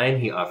food line,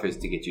 he offers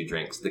to get you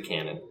drinks, the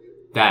canon.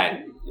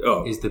 That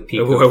is the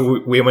peak.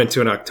 We went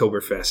to an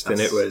Oktoberfest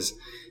and it was,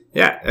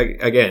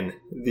 again,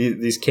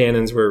 these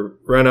canons were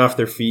run off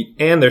their feet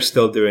and they're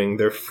still doing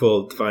their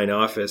full divine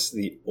office,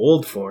 the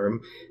old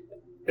form,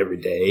 every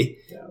day.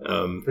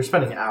 Yeah. They're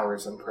spending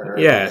hours in prayer.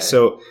 Yeah,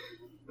 so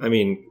I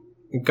mean,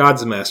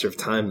 God's a master of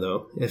time,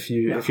 though. If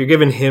you're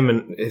giving him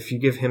and if you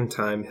give him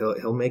time,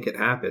 he'll make it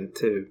happen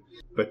too.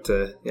 But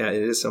it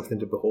is something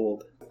to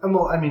behold. And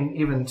well, I mean,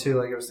 even too,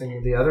 like I was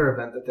thinking, the other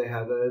event that they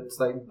had, it's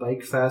like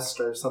Bike Fest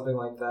or something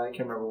like that. I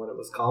can't remember what it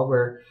was called.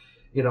 Where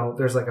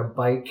there's like a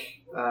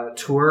bike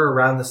tour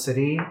around the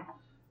city,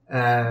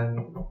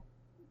 and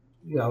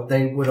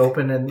they would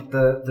open in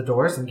the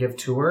doors and give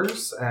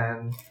tours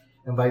and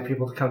invite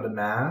people to come to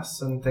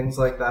Mass and things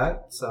like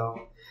that. So,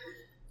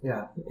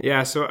 yeah.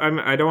 Yeah, so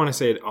I don't want to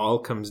say it all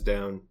comes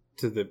down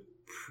to the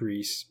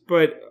priests,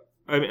 but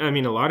I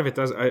mean, a lot of it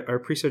does. Our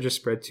priests are just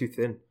spread too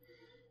thin,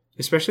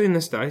 especially in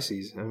this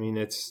diocese. I mean,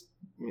 it's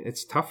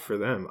tough for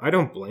them. I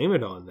don't blame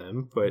it on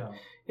them, but no.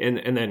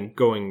 And then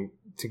going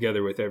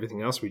together with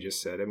everything else we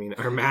just said, I mean,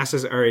 our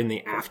Masses are in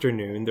the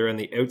afternoon. They're on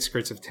the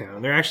outskirts of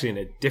town. They're actually in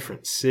a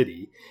different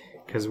city.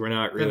 Because we're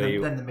not really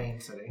than the main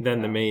city. The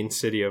main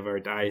city of our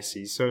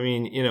diocese. So I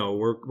mean,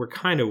 we're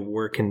kind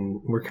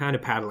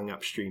of paddling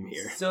upstream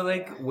here. So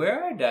like,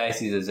 where our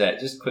diocese is at?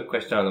 Just a quick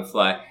question on the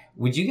fly.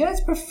 Would you guys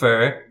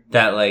prefer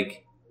that,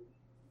 like,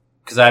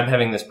 because I'm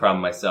having this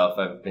problem myself.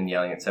 I've been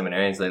yelling at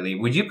seminarians lately.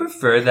 Would you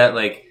prefer that,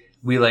 like,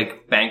 we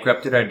like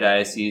bankrupted our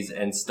diocese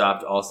and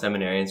stopped all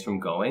seminarians from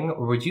going,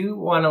 or would you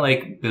want to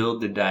like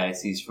build the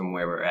diocese from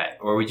where we're at,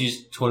 or would you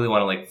just totally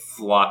want to like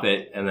flop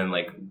it and then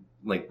like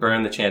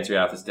burn the chancery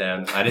office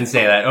down? I didn't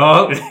say that.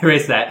 Oh,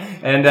 erase that.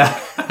 And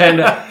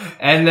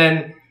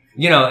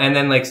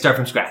then like start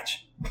from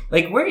scratch.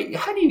 Like,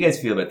 how do you guys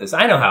feel about this?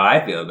 I know how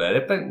I feel about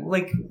it, but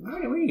like, where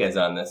are you guys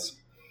on this?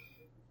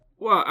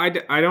 Well, I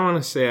don't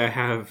want to say I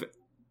have,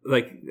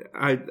 like,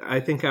 I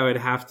think I would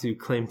have to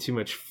claim too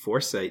much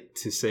foresight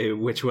to say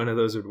which one of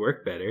those would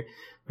work better.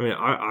 I mean,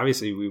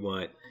 obviously we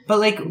want. But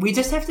like, we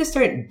just have to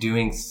start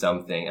doing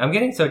something. I'm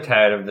getting so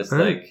tired of this,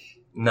 like,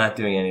 not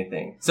doing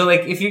anything. So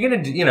like, if you're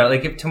going to,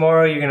 like if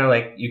tomorrow you're going to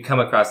like, you come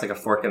across like a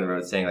fork in the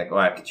road saying like, oh,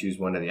 I have to choose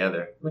one or the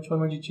other. Which one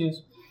would you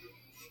choose?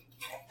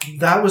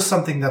 That was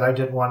something that I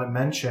did want to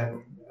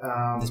mention.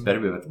 This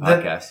better be with the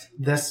podcast.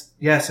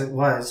 Yes, it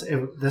was.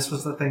 This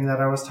was the thing that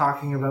I was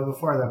talking about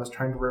before that I was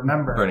trying to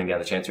remember. Burning down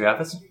the chancery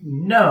office?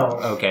 No.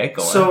 Okay,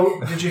 go on.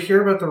 So, did you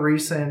hear about the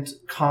recent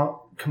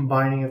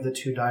combining of the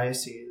two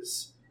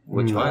dioceses?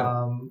 Which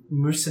one?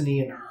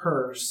 Moosonee and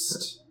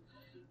Hearst.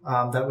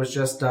 That was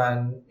just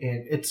done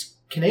it's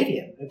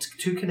Canadian. It's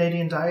two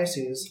Canadian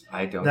dioceses.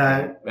 I don't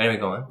know. Anyway,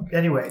 go on.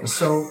 Anyway,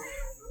 so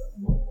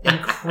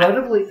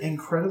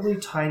incredibly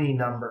tiny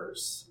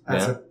numbers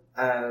as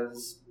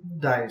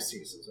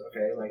dioceses,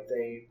 okay? Like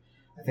I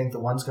think the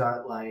one's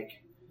got like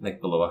Like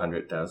below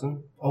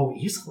 100,000? Oh,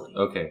 easily.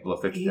 Okay, below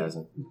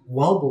 50,000.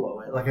 Well below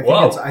it. Like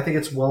I think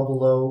it's well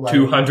below like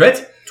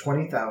 200?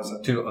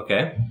 20,000.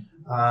 Okay.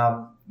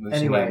 Moosonee.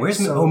 Anyway, where's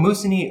so-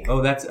 Moosonee?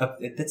 Oh, that's up.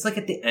 That's like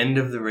at the end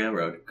of the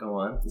railroad. Go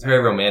on. It's a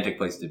very romantic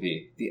place to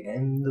be. The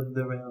end of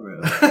the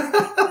railroad.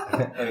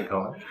 I mean,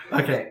 go on.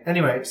 Okay.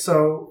 Anyway,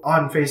 so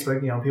on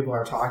Facebook, people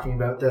are talking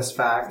about this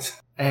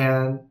fact,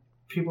 and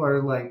people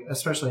are like,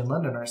 especially in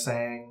London, are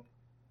saying,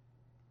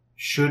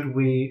 should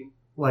we,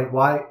 like,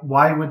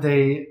 why would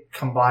they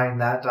combine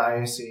that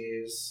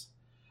diocese,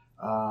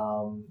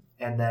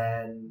 and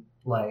then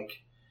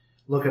like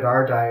look at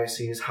our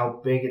diocese,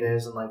 how big it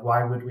is, and like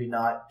why would we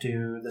not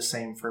do the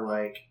same for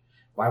like,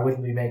 why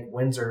wouldn't we make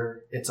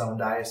Windsor its own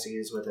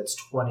diocese with its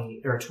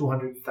 20 or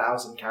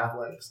 200,000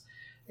 Catholics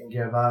and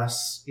give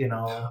us,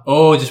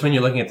 Oh, just when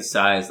you're looking at the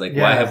size, like why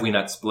Yeah. have we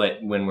not split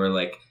when we're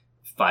like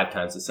 5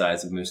 times the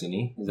size of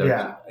Moosonee? Is that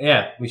Yeah.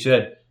 Yeah, we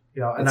should.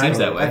 and It seems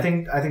that way. I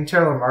think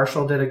Taylor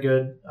Marshall did a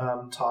good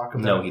talk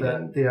about No, he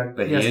didn't.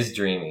 But yes. he is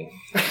dreamy.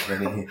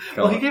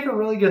 Well, he gave a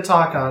really good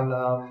talk on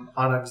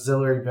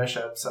auxiliary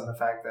bishops and the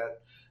fact that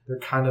they're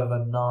kind of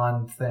a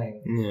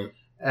non-thing. Yeah.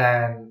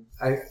 And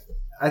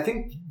I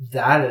think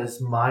that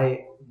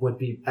would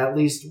be at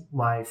least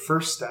my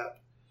first step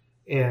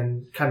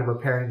in kind of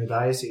repairing the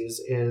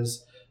diocese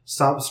is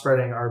stop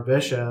spreading our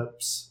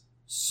bishops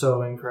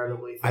so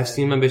incredibly thin. I've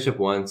seen my bishop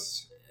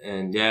once,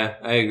 and yeah,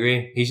 I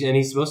agree. He's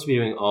supposed to be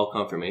doing all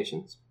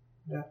confirmations.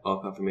 Yeah.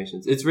 All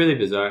confirmations. It's really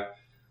bizarre,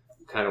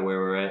 kind of where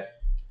we're at.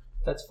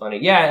 That's funny.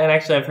 Yeah, and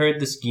actually I've heard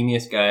the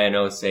schemiest guy I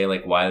know say,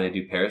 like, why they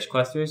do parish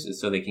clusters is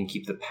so they can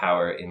keep the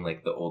power in,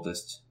 like, the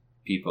oldest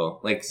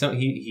people. Like, so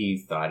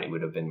he thought it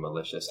would have been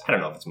malicious. I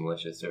don't know if it's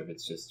malicious or if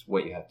it's just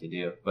what you have to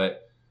do,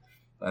 but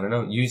I don't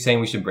know. You saying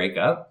we should break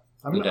up?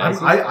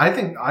 I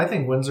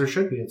think Windsor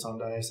should be its own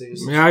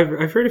diocese. Yeah,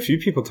 I've heard a few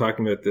people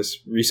talking about this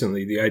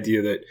recently. The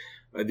idea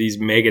that these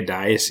mega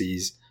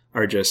dioceses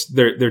are just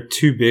they're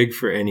too big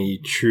for any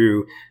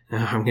true.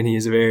 I'm going to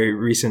use a very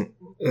recent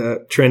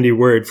trendy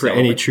word for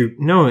any true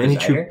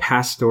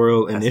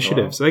pastoral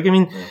initiatives. Like, I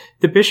mean,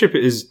 the bishop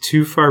is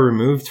too far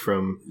removed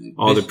from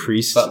all the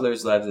priests.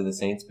 Butler's Lives of the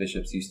Saints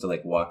bishops used to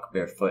like walk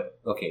barefoot.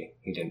 Okay,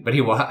 he didn't, but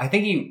I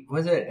think he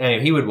was it.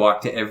 Anyway, he would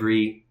walk to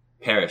every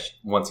parish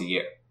once a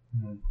year.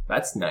 Mm-hmm.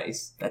 That's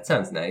nice. That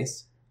sounds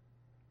nice.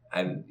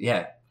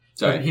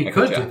 Sorry, But he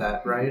could do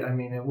that, right? I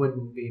mean, it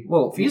wouldn't be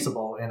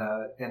feasible in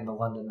the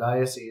London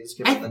diocese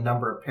given the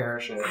number of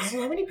parishes. I don't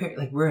know how many parishes.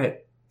 Like, we're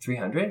at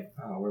 300.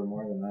 Oh, we're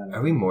more than that.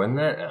 Are we more than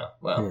that? Oh,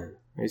 well. Yeah.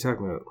 Are you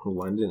talking about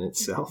London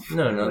itself?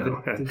 No.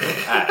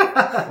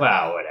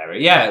 Wow, whatever.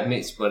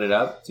 Yeah, split it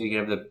up so you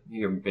can have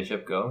your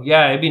bishop go.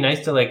 Yeah, it'd be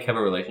nice to like have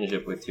a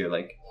relationship with your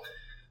like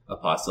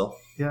apostle.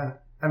 Yeah.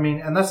 I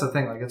mean, and that's the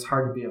thing, like, it's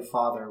hard to be a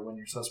father when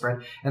you're so spread.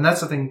 And that's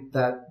the thing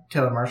that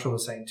Taylor Marshall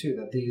was saying, too,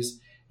 that these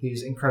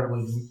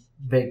incredibly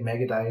big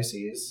mega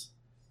dioceses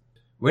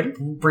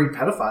breed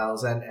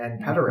pedophiles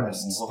and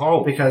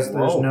pederasts because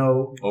there's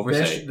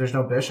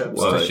no bishops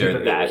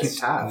to keep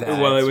tabs.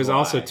 Well, it was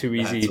also too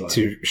easy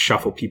to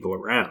shuffle people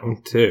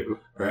around, too,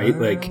 right?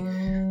 Like,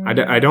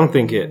 I don't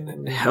think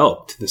it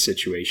helped the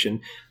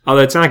situation.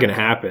 Although it's not going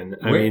to happen.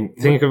 I mean,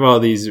 think of all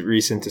these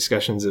recent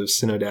discussions of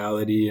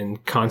synodality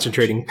and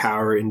concentrating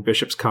power in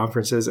bishops'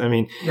 conferences. I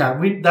mean... Yeah,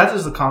 that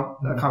is a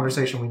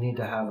conversation we need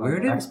to have on the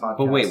next podcast.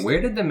 But wait, where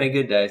did the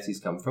mega diocese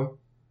come from?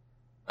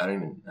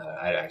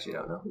 I actually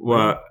don't know.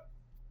 Well,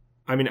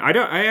 I mean,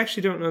 I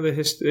actually don't know the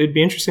history. It'd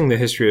be interesting, the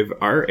history of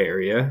our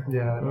area.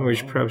 Yeah. Probably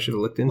should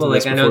have looked into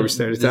this before we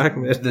started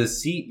talking about it. The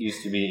seat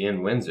used to be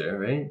in Windsor,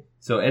 right?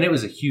 So, and it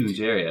was a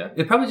huge area.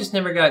 It probably just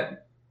never got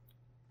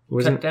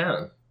cut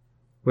down.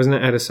 Wasn't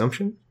it at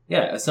Assumption?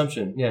 Yeah,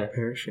 Assumption, yeah.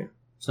 Parish, yeah.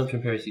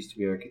 Assumption Parish used to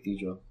be our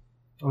cathedral.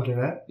 Oh, did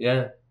that?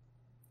 Yeah.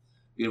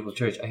 Beautiful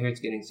church. I hear it's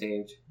getting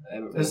saved.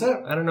 Is it?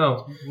 I don't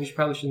know. We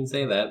probably shouldn't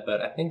say that,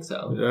 but I think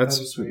so.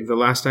 That's the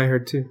last I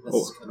heard, too.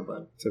 That's kind of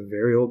fun. It's a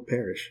very old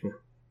parish. Yeah.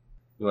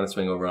 You want to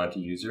swing over onto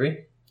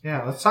usury?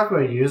 Yeah, let's talk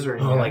about usury.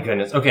 Oh my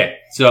goodness. Okay,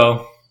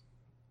 so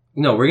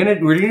no, we're gonna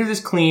do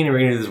this clean and we're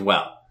gonna do this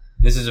well.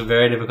 This is a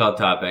very difficult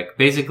topic.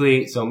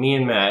 Basically, so me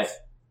and Matt.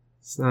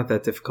 It's not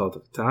that difficult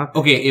of a topic.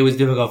 Okay, it was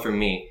difficult for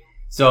me.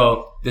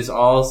 So this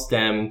all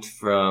stemmed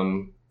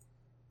from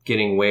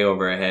getting way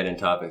over our head in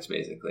topics,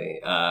 basically.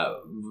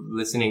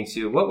 Listening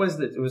to, what was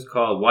it? It was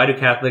called "Why Do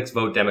Catholics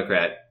Vote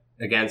Democrat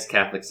Against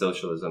Catholic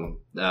Socialism?"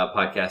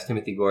 Podcast,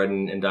 Timothy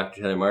Gordon and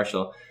Dr. Taylor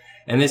Marshall.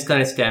 And this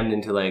kind of stemmed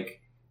into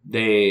like,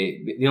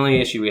 the only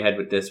issue we had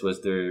with this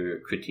was their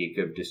critique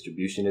of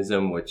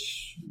distributionism,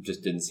 which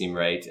just didn't seem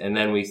right. And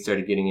then we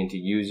started getting into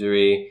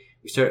usury.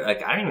 We started,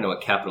 like, I don't even know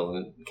what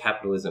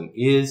capitalism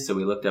is, so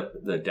we looked up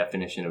the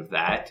definition of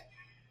that.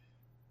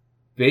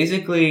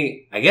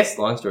 Basically, I guess,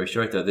 long story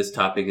short, though, this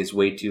topic is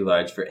way too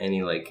large for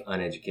any, like,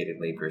 uneducated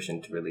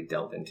layperson to really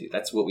delve into.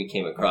 That's what we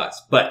came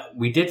across. But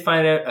we did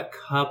find out a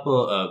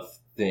couple of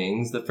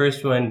things. The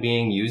first one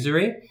being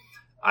usury.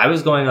 I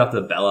was going off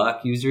the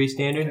Belloc usury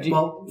standard.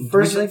 Well,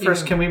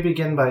 first, can we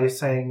begin by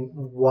saying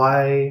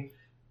why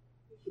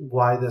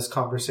why this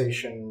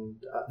conversation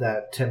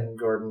that Timothy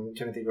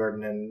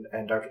Gordon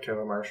and Dr.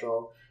 Taylor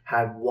Marshall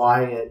had,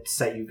 why it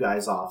set you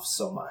guys off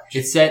so much.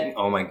 It set,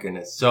 oh my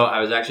goodness. So I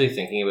was actually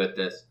thinking about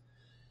this.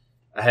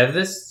 I have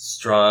this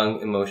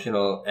strong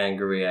emotional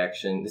anger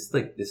reaction.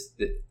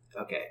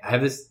 Okay. I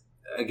have this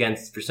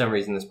against, for some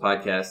reason, this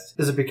podcast.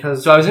 Is it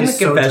because so I was in the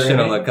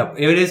confessional a couple,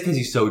 it is because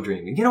he's so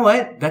dreamy. You know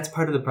what? That's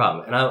part of the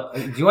problem.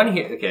 And do you want to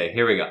hear, okay,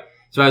 here we go.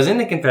 So I was in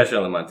the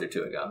confessional a month or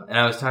two ago, and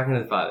I was talking to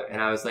the father,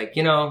 and I was like,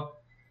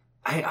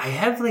 I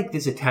have like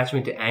this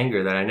attachment to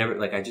anger that I never,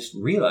 like, I just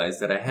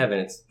realized that I have,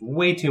 and it's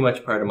way too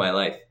much part of my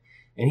life.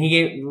 And he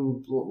gave,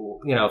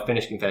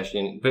 finished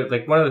confession, but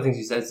like one of the things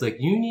he said is like,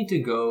 you need to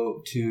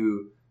go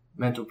to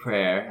mental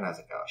prayer. And I was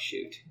like, oh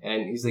shoot.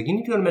 And he's like, you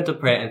need to go to mental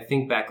prayer and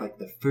think back like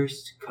the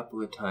first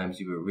couple of times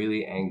you were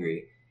really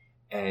angry,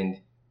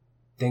 and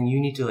then you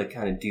need to like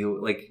kind of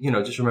deal, like,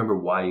 just remember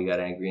why you got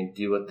angry and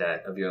deal with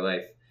that of your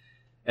life.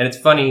 And it's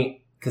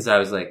funny because I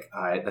was like,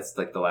 all right, that's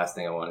like the last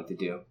thing I wanted to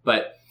do.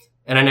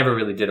 And I never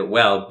really did it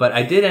well, but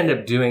I did end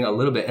up doing a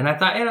little bit. And I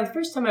thought, the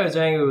first time I was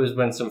angry was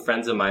when some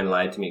friends of mine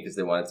lied to me because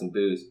they wanted some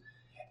booze.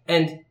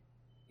 And,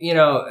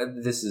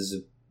 this is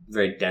a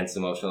very dense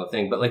emotional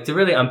thing, but like to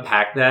really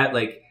unpack that,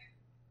 like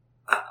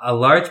a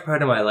large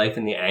part of my life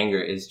in the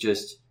anger is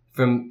just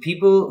from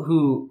people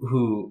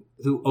who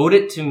owed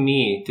it to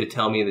me to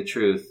tell me the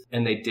truth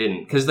and they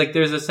didn't. Cause like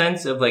there's a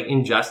sense of like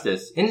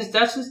injustice.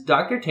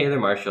 Dr. Taylor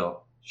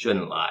Marshall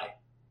shouldn't lie.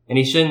 And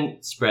he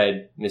shouldn't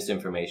spread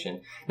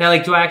misinformation. Now,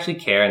 like, do I actually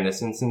care in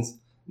this instance?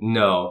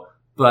 No.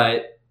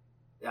 But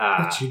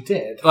you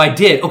did. Oh, I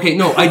did. Okay,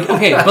 no.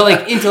 Okay, but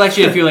like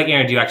intellectually, if you're like,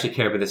 Aaron, do you actually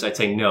care about this? I'd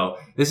say no.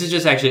 This is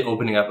just actually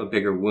opening up a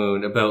bigger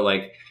wound about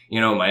like,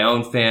 my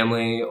own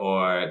family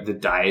or the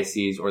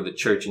diocese or the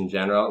church in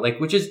general. Like,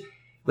 which is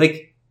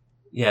like,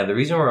 yeah, the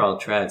reason we're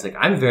all trads, like,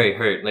 I'm very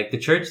hurt. Like, the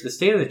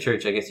state of the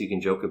church, I guess you can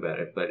joke about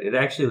it, but it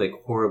actually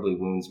like horribly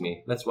wounds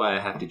me. That's why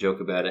I have to joke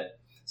about it.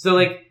 So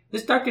like,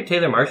 this Dr.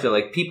 Taylor Marshall,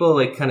 like, people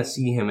like kind of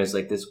see him as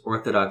like this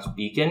orthodox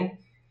beacon.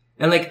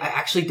 And like, I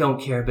actually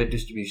don't care about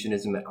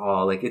distributionism at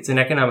all. Like, it's an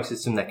economic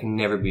system that can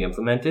never be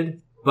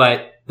implemented.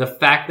 But the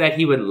fact that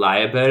he would lie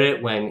about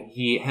it when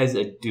he has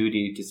a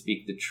duty to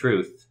speak the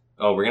truth.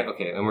 Oh, we're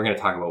going to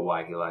talk about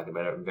why he lied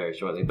about it very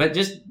shortly. But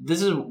just,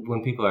 this is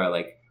when people are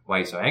like, why are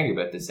you so angry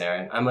about this,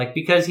 Aaron? I'm like,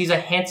 because he's a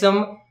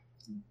handsome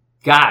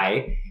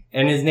guy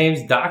and his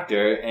name's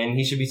Doctor and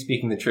he should be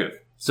speaking the truth.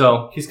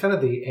 So he's kind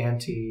of the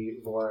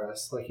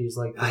anti-Boris. Like he's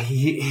like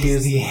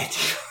he's the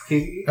anti.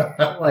 He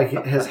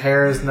like his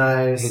hair is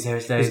nice. His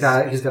hair's nice.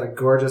 He's got a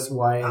gorgeous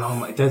wife. Oh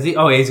my! Does he?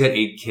 Oh, he's got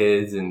 8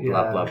 kids and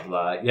blah blah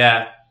blah.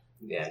 Yeah,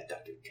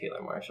 Dr.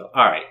 Taylor Marshall.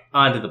 All right,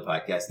 on to the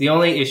podcast. The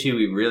only issue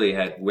we really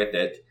had with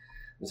it,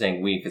 I'm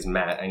saying we because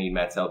I need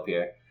Matt's help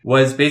here,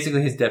 was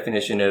basically his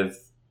definition of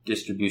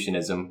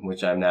distributionism,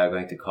 which I'm now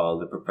going to call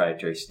the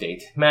proprietary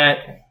state. Matt,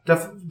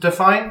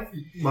 define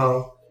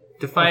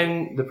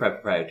the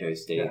proprietary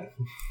state.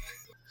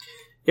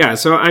 Yeah,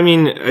 so I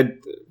mean,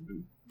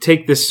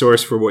 take this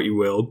source for what you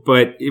will,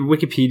 but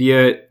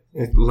Wikipedia,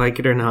 like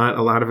it or not,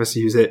 a lot of us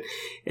use it,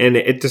 and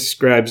it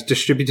describes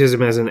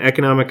distributism as an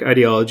economic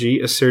ideology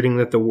asserting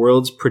that the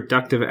world's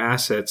productive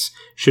assets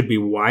should be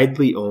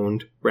widely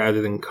owned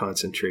rather than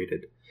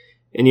concentrated.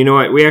 And you know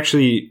what? We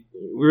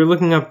were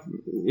looking up,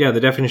 the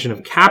definition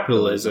of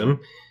capitalism,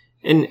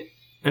 and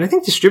I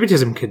think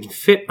distributism could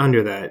fit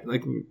under that.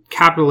 Like,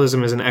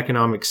 capitalism is an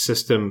economic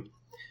system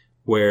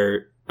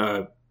where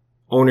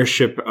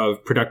ownership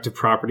of productive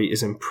property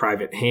is in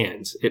private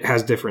hands. It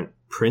has different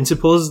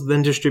principles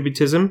than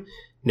distributism.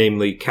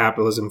 Namely,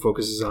 capitalism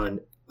focuses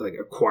on like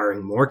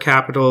acquiring more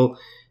capital,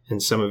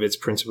 and some of its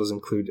principles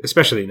include,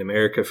 especially in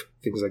America,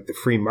 things like the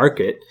free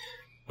market.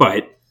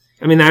 But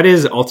I mean, that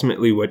is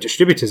ultimately what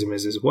distributism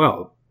is as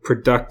well.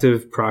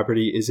 Productive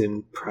property is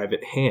in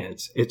private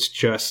hands. It's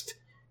just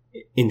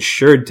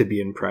insured to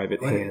be in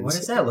private hands. What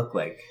does that look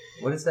like?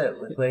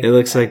 It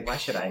looks like... Why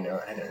should I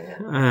know? I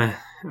don't know.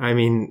 I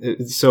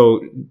mean,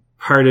 so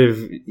part of...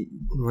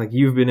 Like,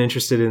 you've been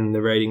interested in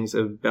the writings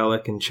of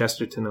Belloc and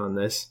Chesterton on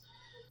this.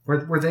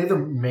 Were they the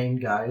main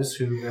guys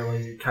who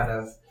really kind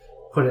of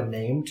put a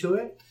name to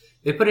it?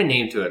 They put a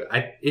name to it.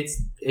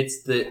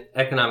 It's the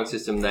economic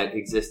system that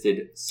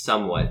existed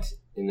somewhat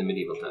in the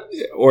medieval times,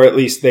 or at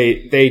least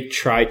they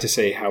tried to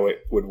say how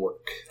it would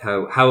work.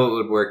 How it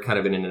would work, kind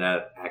of in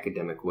an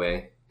academic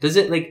way. Does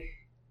it like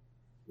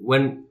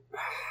when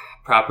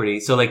property?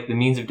 So like the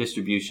means of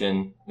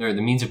distribution or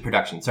the means of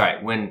production.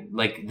 Sorry, when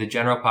like the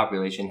general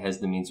population has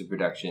the means of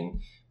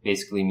production,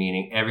 basically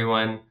meaning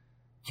everyone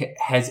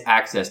has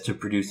access to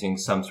producing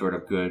some sort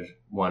of good,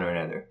 one or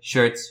another.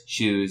 Shirts,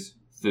 shoes,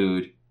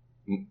 food,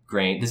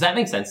 grain. Does that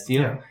make sense to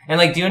you? Yeah. And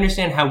like, do you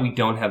understand how we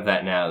don't have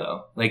that now,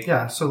 though? Like,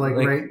 yeah. So like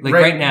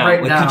right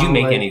now, could you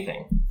make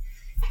anything?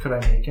 Could I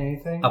make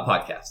anything? A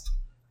podcast.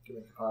 I could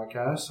make a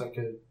podcast. I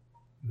could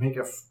make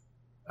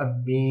a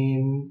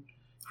mean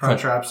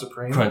Crunchwrap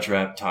Supreme.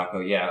 Crunchwrap taco.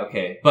 Yeah.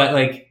 Okay. But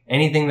like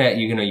anything that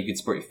you could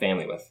support your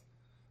family with.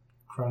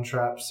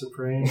 Crunchwrap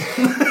Supreme.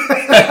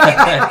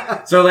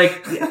 So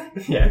like,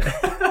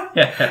 yeah.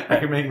 I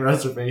can make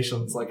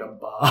reservations like a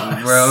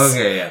boss. Bro,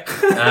 okay, yeah.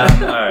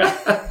 All right.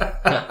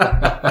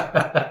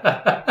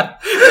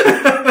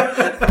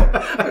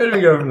 Where do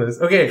we go from this?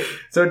 Okay,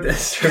 so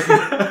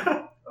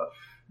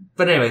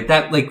but anyway,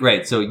 that like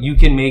right. So you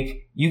can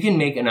make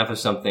enough of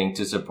something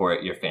to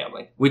support your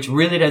family, which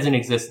really doesn't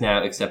exist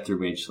now except through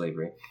wage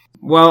slavery.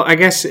 Well, I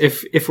guess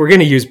if we're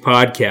going to use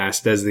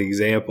podcast as the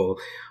example,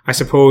 I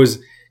suppose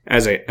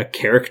as a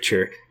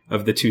caricature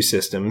of the two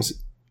systems,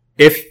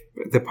 if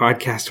the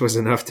podcast was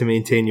enough to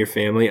maintain your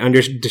family under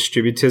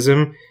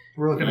distributism,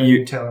 we're looking at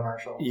you, Taylor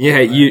Marshall. Yeah,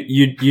 right?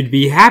 you'd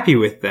be happy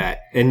with that,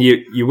 and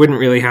you wouldn't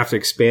really have to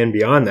expand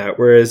beyond that.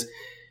 Whereas,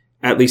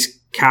 at least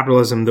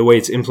capitalism, the way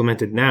it's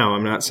implemented now,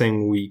 I'm not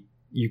saying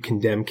you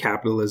condemn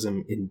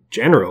capitalism in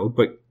general,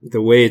 but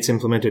the way it's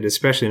implemented,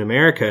 especially in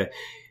America,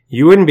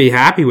 you wouldn't be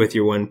happy with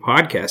your one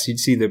podcast. You'd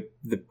see the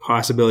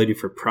possibility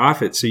for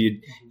profit. So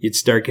you'd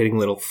start getting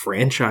little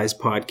franchise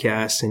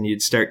podcasts, and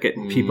you'd start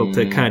getting people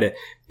to kind of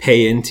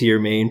pay into your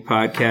main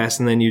podcast,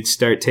 and then you'd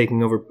start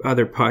taking over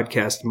other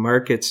podcast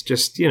markets.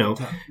 Just, I'm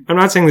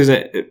not saying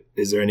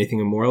is there anything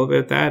immoral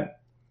about that?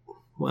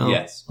 Well,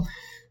 yes.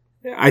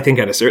 I think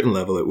at a certain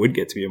level it would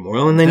get to be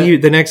immoral, and then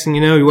the next thing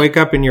you know, you wake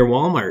up in your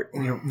Walmart.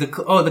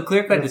 The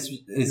clear cut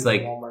is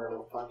like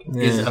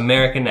is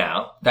America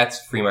now. That's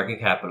free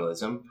market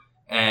capitalism,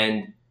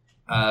 and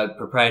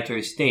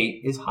proprietary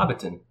state is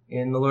Hobbiton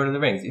in The Lord of the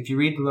Rings. If you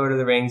read The Lord of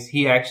the Rings,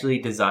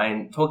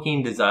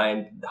 Tolkien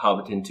designed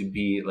Hobbiton to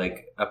be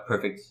like a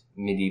perfect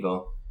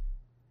medieval,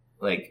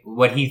 like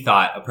what he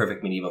thought a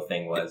perfect medieval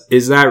thing was.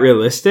 Is that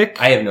realistic?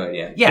 I have no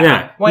idea.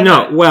 Yeah. Why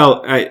not?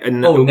 Well,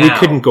 we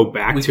couldn't go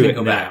back to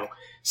it now.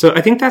 So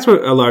I think that's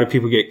what a lot of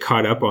people get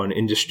caught up on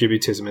in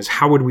distributism is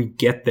how would we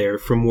get there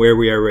from where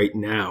we are right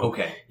now?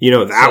 Okay.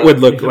 That would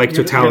look like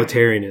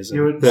totalitarianism.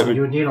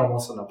 You would need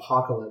almost an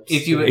apocalypse.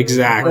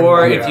 Exactly.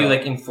 Or if you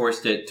like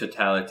enforced it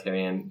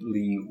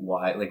totalitarianly,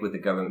 like with the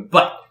government.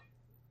 But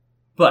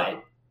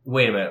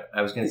wait a minute,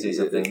 I was going to say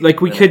something.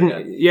 Like we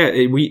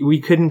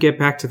couldn't get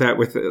back to that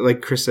with,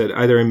 like Chris said,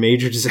 either a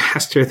major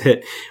disaster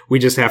that we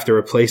just have to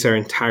replace our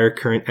entire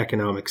current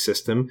economic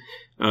system,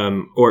 my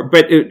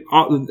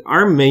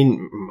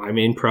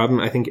main problem,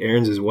 I think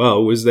Aaron's as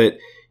well, was that,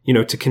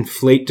 to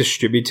conflate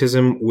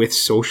distributism with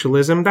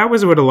socialism. That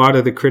was what a lot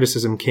of the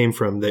criticism came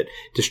from, that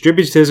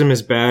distributism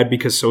is bad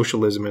because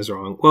socialism is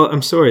wrong. Well,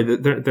 I'm sorry,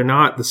 they're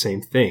not the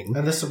same thing.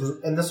 And this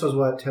was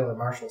what Taylor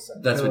Marshall said.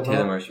 That's what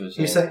Taylor Marshall was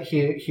saying. He said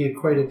he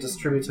equated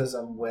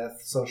distributism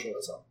with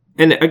socialism.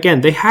 And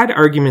again, they had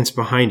arguments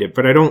behind it,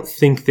 but I don't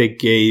think they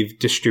gave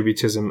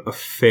distributism a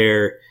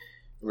fair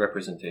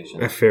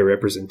representation.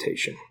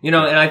 And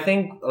I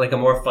think like a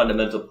more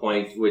fundamental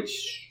point,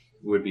 which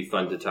would be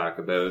fun to talk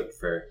about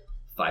for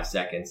 5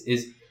 seconds,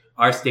 is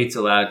are states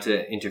allowed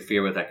to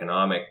interfere with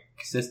economic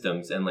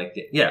systems? And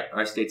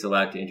are states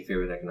allowed to interfere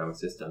with economic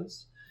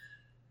systems?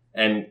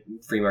 And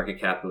free market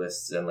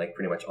capitalists and like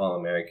pretty much all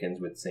Americans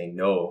would say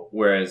no.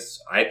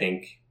 Whereas I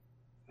think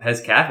as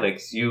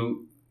Catholics,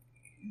 you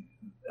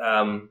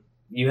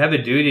have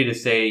a duty to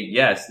say,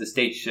 yes, the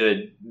state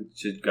should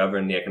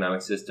govern the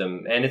economic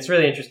system. And it's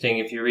really interesting.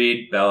 If you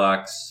read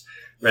Belloc's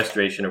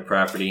Restoration of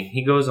Property,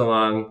 he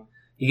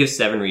gives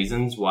 7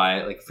 reasons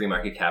why like free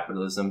market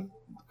capitalism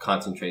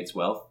concentrates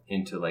wealth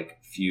into like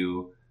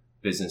few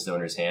business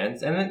owners'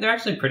 hands. And they're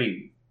actually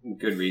pretty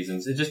good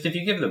reasons. It's just, if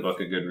you give the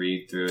book a good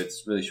read through,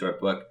 it's a really short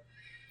book,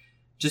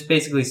 just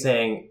basically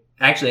saying,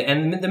 actually,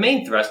 and the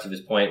main thrust of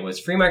his point was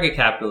free market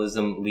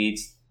capitalism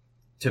leads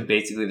to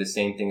basically the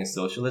same thing as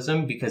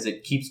socialism because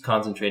it keeps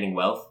concentrating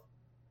wealth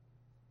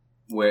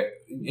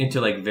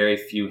into like very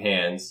few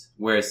hands,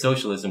 whereas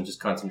socialism just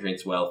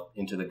concentrates wealth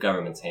into the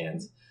government's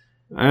hands.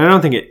 I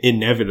don't think it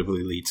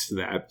inevitably leads to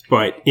that,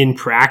 but in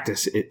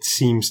practice, it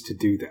seems to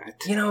do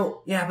that.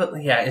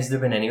 Has there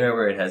been anywhere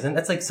where it hasn't?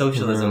 That's like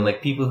socialism, Mm-hmm.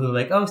 like people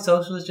who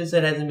socialist just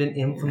said it hasn't been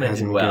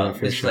implemented well.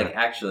 It's like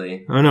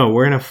actually... Oh no,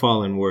 we're in a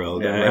fallen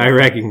world. Yeah, I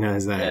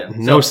recognize that. Yeah.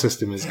 No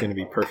system is going to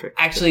be perfect.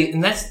 Actually,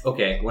 and that's,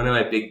 okay, one of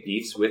my big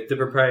beefs with the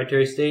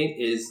proprietary state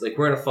is like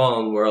we're in a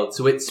fallen world,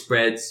 so it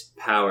spreads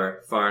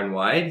power far and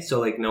wide, so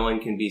like no one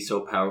can be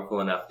so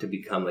powerful enough to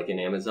become like an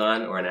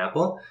Amazon or an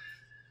Apple.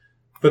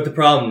 But the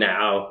problem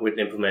now with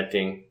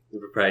implementing the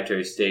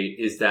proprietary state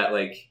is that,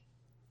 like,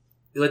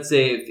 let's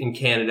say if in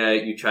Canada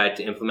you tried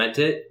to implement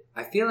it,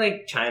 I feel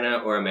like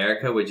China or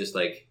America would just,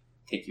 like,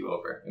 take you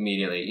over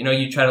immediately.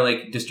 You try to,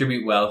 like,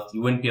 distribute wealth.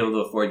 You wouldn't be able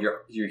to afford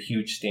your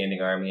huge standing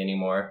army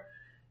anymore.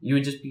 You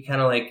would just be kind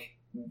of like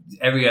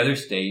every other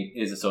state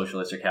is a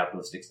socialist or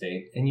capitalistic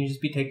state, and you'd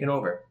just be taken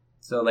over.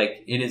 So,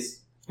 like, it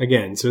is...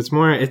 Again, so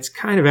it's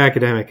kind of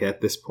academic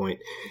at this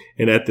point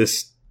and at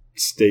this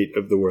state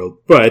of the world.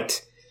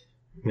 But...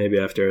 maybe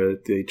after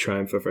the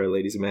triumph of Our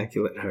Lady's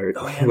Immaculate Heart,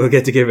 we'll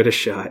get to give it a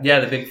shot.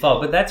 Yeah, the big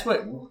fall. But that's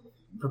what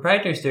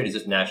proprietary state is,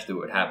 just naturally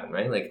what would happen,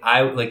 right? Like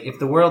if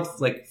the world,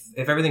 like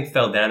if everything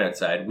fell down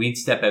outside, we'd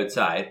step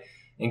outside,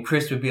 and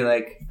Chris would be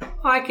like,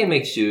 "Oh, I can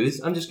make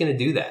shoes. I'm just going to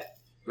do that."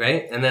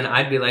 right? And then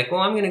I'd be like,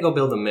 well, I'm going to go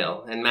build a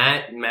mill. And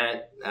Matt,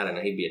 I don't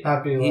know, he'd be a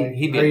doctor.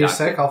 He'd be are a you doctor.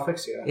 sick? I'll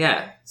fix you.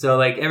 Yeah. So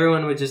like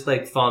everyone would just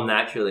like fall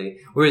naturally.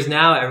 Whereas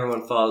now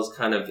everyone falls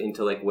kind of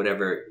into like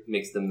whatever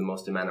makes them the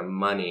most amount of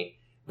money.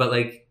 But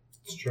like,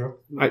 It's true.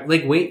 I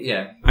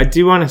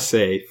do want to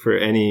say for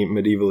any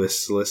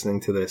medievalists listening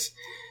to this,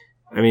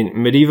 I mean,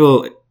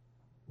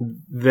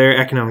 their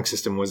economic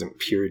system wasn't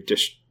pure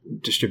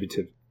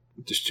distributivism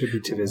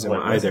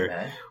What was either. it,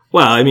 Matt?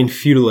 Well, I mean,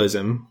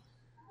 feudalism.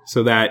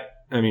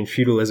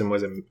 Feudalism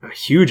was a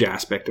huge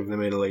aspect of the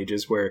Middle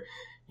Ages where,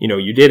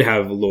 you did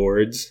have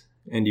lords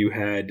and you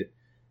had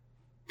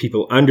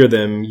people under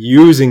them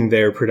using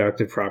their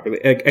productive property.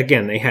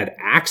 Again, they had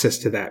access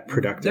to that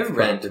productive Their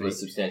rent property. was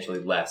substantially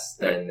less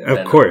than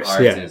Of course,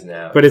 ours yeah. is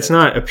now. But it's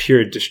not a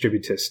pure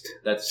distributist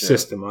That's true.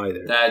 system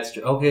either. That's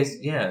true. Okay,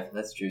 yeah,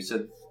 that's true.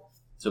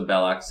 So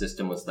Belloc's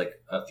system was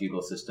like a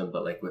feudal system,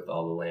 but like with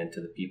all the land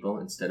to the people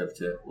instead of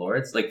to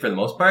lords, like for the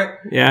most part.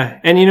 Yeah,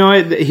 and you know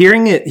what?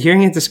 Hearing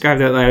it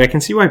described out loud, I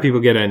can see why people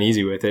get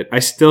uneasy with it. I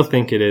still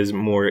think it is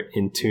more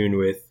in tune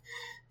with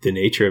the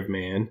nature of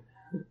man,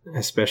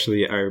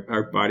 especially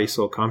our body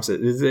soul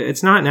composite.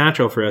 It's not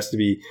natural for us to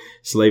be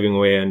slaving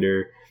away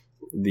under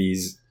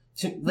these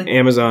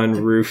Amazon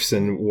roofs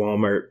and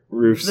Walmart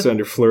roofs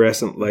under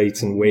fluorescent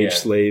lights and wage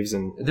slaves.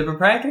 And the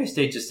proprietary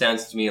state just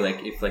sounds to me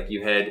like if like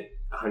you had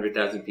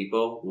 100,000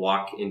 people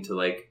walk into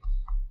like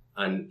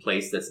a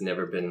place that's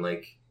never been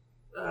like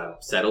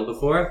settled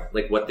before,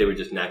 like what they would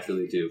just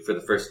naturally do for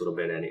the first little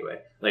bit anyway.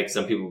 Like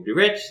some people would be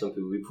rich, some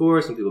people would be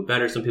poor, some people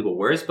better, some people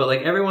worse, but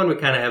like everyone would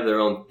kind of have their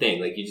own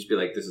thing. Like you just be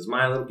like, this is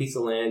my little piece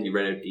of land, you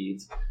read out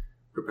deeds,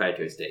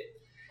 proprietary state.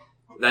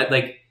 That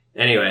like,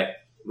 anyway,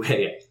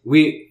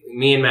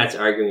 me and Matt's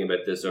arguing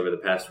about this over the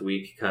past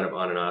week, kind of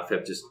on and off,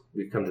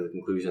 we've come to the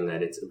conclusion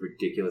that it's a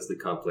ridiculously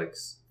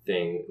complex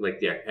thing,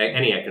 like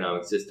any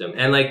economic system.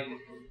 And like,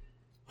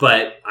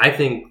 but I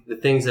think the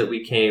things that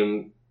we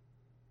came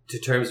to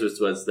terms with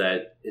was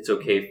that it's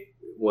okay.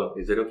 Well,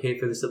 is it okay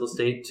for the civil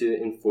state to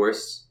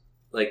enforce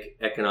like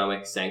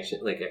economic sanction,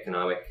 like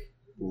economic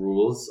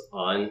rules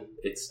on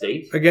its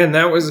state? again,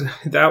 that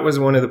was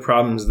one of the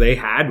problems they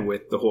had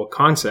with the whole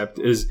concept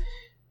is,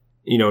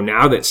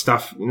 now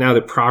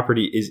that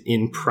property is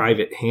in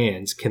private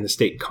hands, can the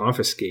state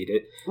confiscate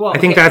it? Well, I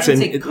think that's no.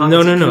 Can they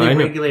I know.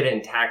 Regulate it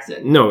and tax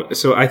it. No,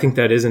 so I think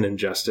that is an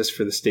injustice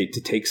for the state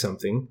to take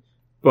something,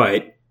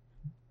 but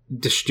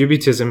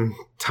distributism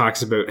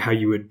talks about how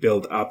you would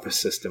build up a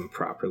system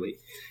properly.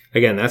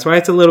 Again, that's why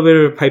it's a little bit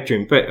of a pipe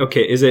dream. But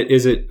okay, is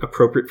it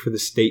appropriate for the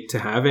state to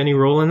have any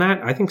role in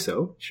that? I think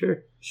so.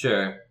 Sure.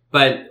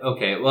 But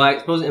okay, well, I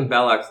suppose in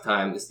Belloc's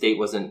time, the state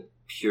wasn't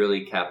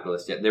purely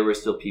capitalist yet. There were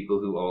still people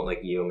who owned like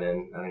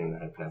yeomen. I don't even know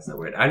how to pronounce that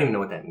word. I don't even know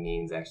what that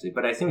means actually,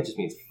 but I assume it just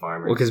means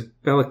farmers. Well, because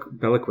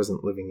Belloc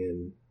wasn't living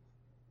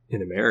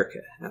in America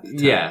at the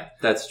time. Yeah,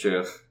 that's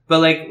true. But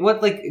like,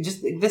 what like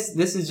just this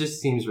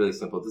just seems really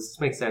simple. Does this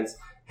make sense?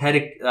 Had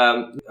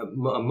a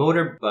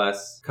motor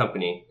bus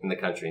company in the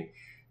country.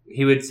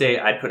 He would say,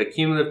 I'd put a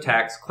cumulative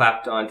tax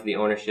clapped onto the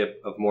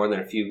ownership of more than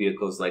a few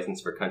vehicles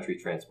licensed for country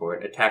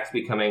transport, a tax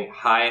becoming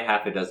high at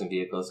half a dozen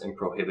vehicles and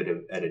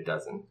prohibitive at a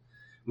dozen.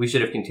 We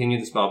should have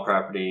continued the small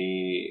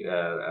property.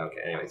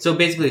 Okay, anyway. So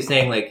basically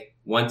saying like,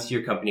 once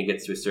your company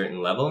gets to a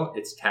certain level,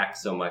 it's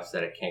taxed so much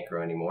that it can't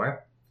grow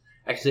anymore.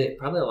 Actually,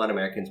 probably a lot of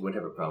Americans would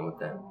have a problem with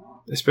that.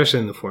 Especially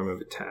in the form of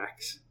a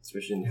tax.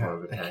 Especially in the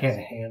form of a tax. I can't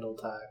handle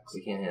tax.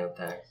 We can't handle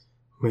tax.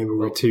 Maybe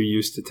we're too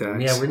used to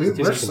tax. Yeah,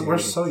 We're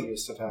so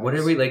used to tax. What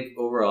are we like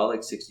overall,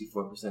 like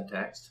 64%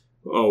 taxed?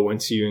 Oh,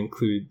 once you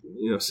include,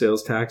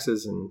 sales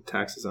taxes and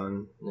taxes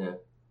on...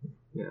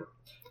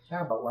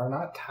 Yeah, but we're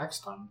not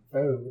taxed on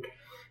food.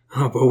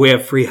 Oh, but we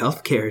have free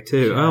healthcare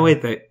too. Yeah. Oh,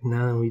 wait,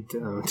 no, we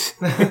don't.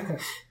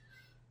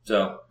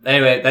 So,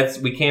 anyway,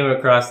 we came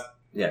across,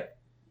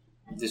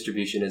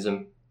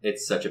 distributionism.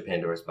 It's such a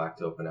Pandora's box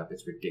to open up.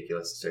 It's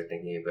ridiculous to start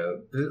thinking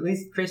about. But at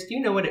least, Chris, do you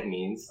know what it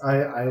means?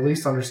 I at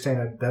least understand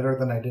it better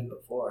than I did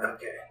before.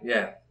 Okay,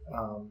 yeah.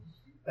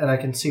 And I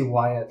can see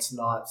why it's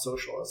not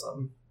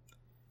socialism.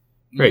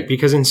 Right,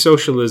 because in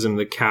socialism,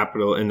 the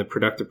capital and the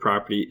productive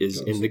property is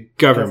in the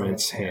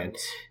government's hand.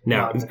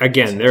 Now,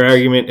 again, their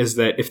argument is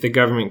that if the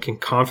government can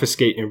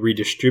confiscate and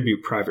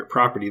redistribute private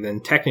property, then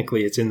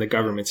technically it's in the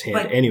government's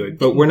hand anyway.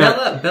 But we're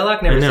not...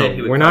 Belloc never said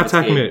he would we're not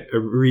talking about a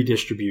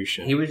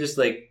redistribution. He would just,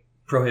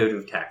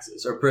 prohibitive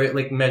taxes or,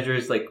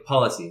 measures,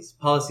 policies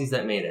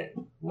that made it.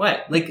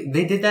 What?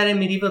 They did that in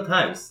medieval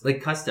times.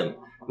 Custom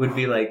would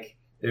be,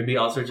 there'd be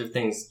all sorts of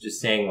things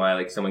just saying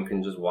why, someone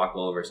couldn't just walk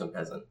all over some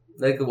peasant.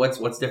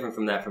 What's different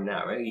from that from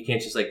now, right? You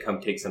can't just come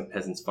take some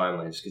peasant's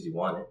farmland just because you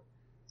want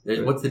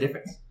it. What's the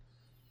difference?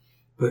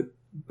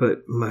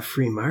 But my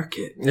free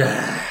market.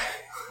 Yeah.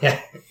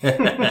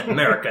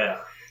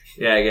 America.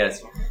 Yeah, I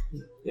guess.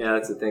 Yeah,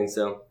 that's the thing.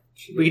 So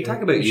we can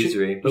talk about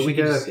usury, but we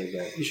can just say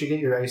that. You should get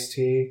your iced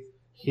tea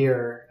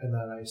here and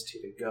then iced tea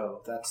to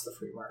go. That's the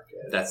free market.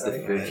 That's the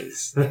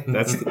right?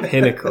 That's the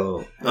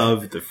pinnacle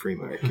of the free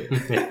market.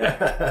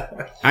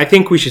 I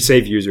think we should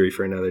save usury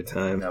for another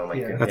time. Oh my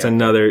Yeah. goodness. That's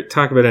another,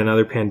 talk about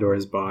another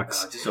Pandora's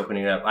box. Just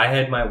opening it up. I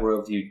had my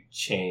worldview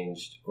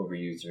changed over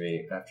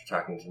usury after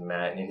talking to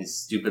Matt and his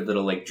stupid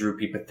little, like,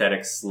 droopy,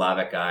 pathetic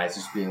Slavic eyes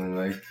just being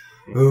like,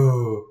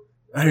 oh.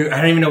 I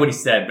don't even know what he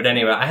said. But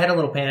anyway, I had a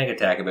little panic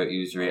attack about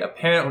usury.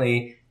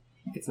 Apparently,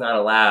 it's not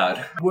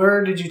allowed.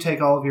 Where did you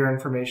take all of your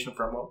information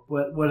from?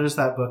 What is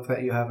that book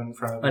that you have in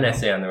front of you? An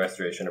essay on the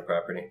restoration of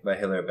property by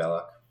Hilaire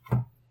Belloc.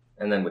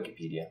 And then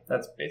Wikipedia.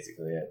 That's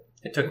basically it.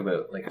 It took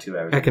about, like, 2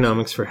 hours.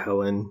 Economics for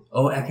Helen.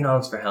 Oh,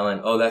 Economics for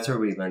Helen. Oh, that's where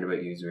we learned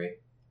about usury.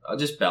 Oh,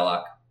 just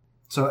Belloc.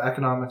 So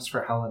Economics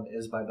for Helen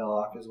is by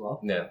Belloc as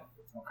well? No.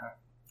 Okay.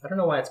 I don't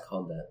know why it's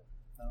called that.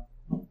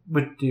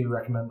 Do you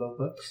recommend both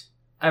books?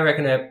 I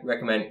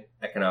recommend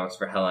Economics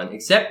for Helen,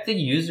 except the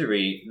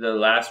usury, the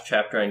last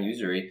chapter on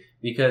usury,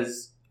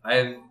 because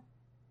I've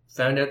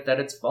found out that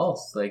it's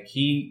false. Like,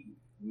 we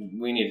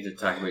needed to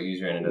talk about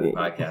usury in another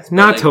podcast. but,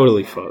 Not like,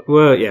 totally false.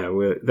 Well, yeah,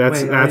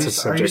 that's Wait, a are you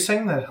subject.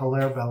 saying that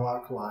Hilaire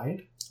Belloc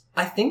lied?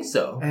 I think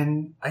so.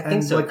 And I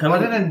think so. Like,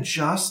 what an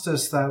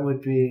injustice that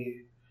would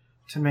be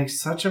to make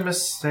such a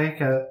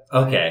mistake at.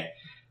 Okay.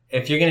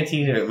 If you're going to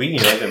teach it, we can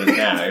get into this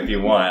now if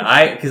you want.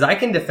 Because I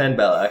can defend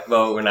Belloc.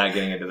 Well, we're not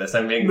getting into this.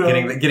 I'm getting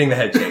the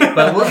head shake.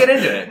 But we'll get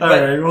into it. All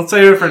right, we'll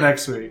save it for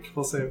next week.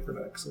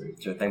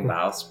 Sure thing,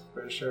 pals.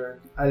 For sure.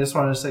 I just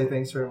wanted to say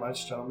thanks very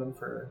much, gentlemen,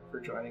 for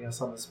joining us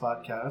on this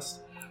podcast.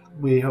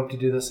 We hope to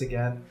do this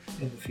again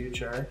in the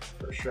future,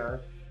 for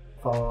sure.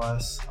 Follow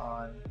us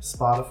on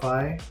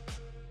Spotify,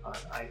 on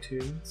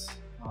iTunes,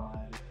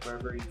 on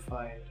wherever you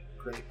find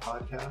great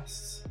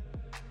podcasts.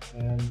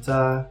 And,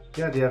 do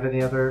you have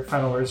any other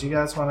final words you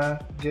guys want to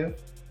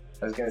give?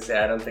 I was going to say,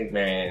 I don't think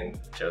Mary and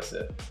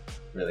Joseph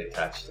really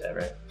touched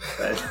ever.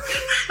 But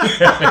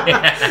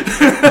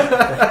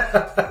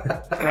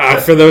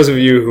For those of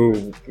you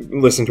who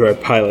listen to our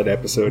pilot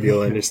episode,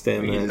 you'll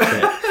understand we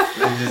that.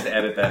 can just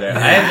edit that out.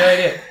 I have no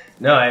idea.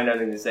 No, I have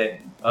nothing to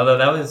say. Although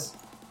that was...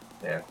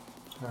 Yeah.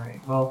 All right.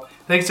 Well,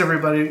 thanks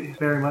everybody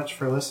very much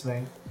for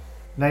listening.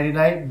 Nighty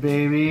night,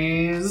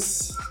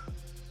 babies.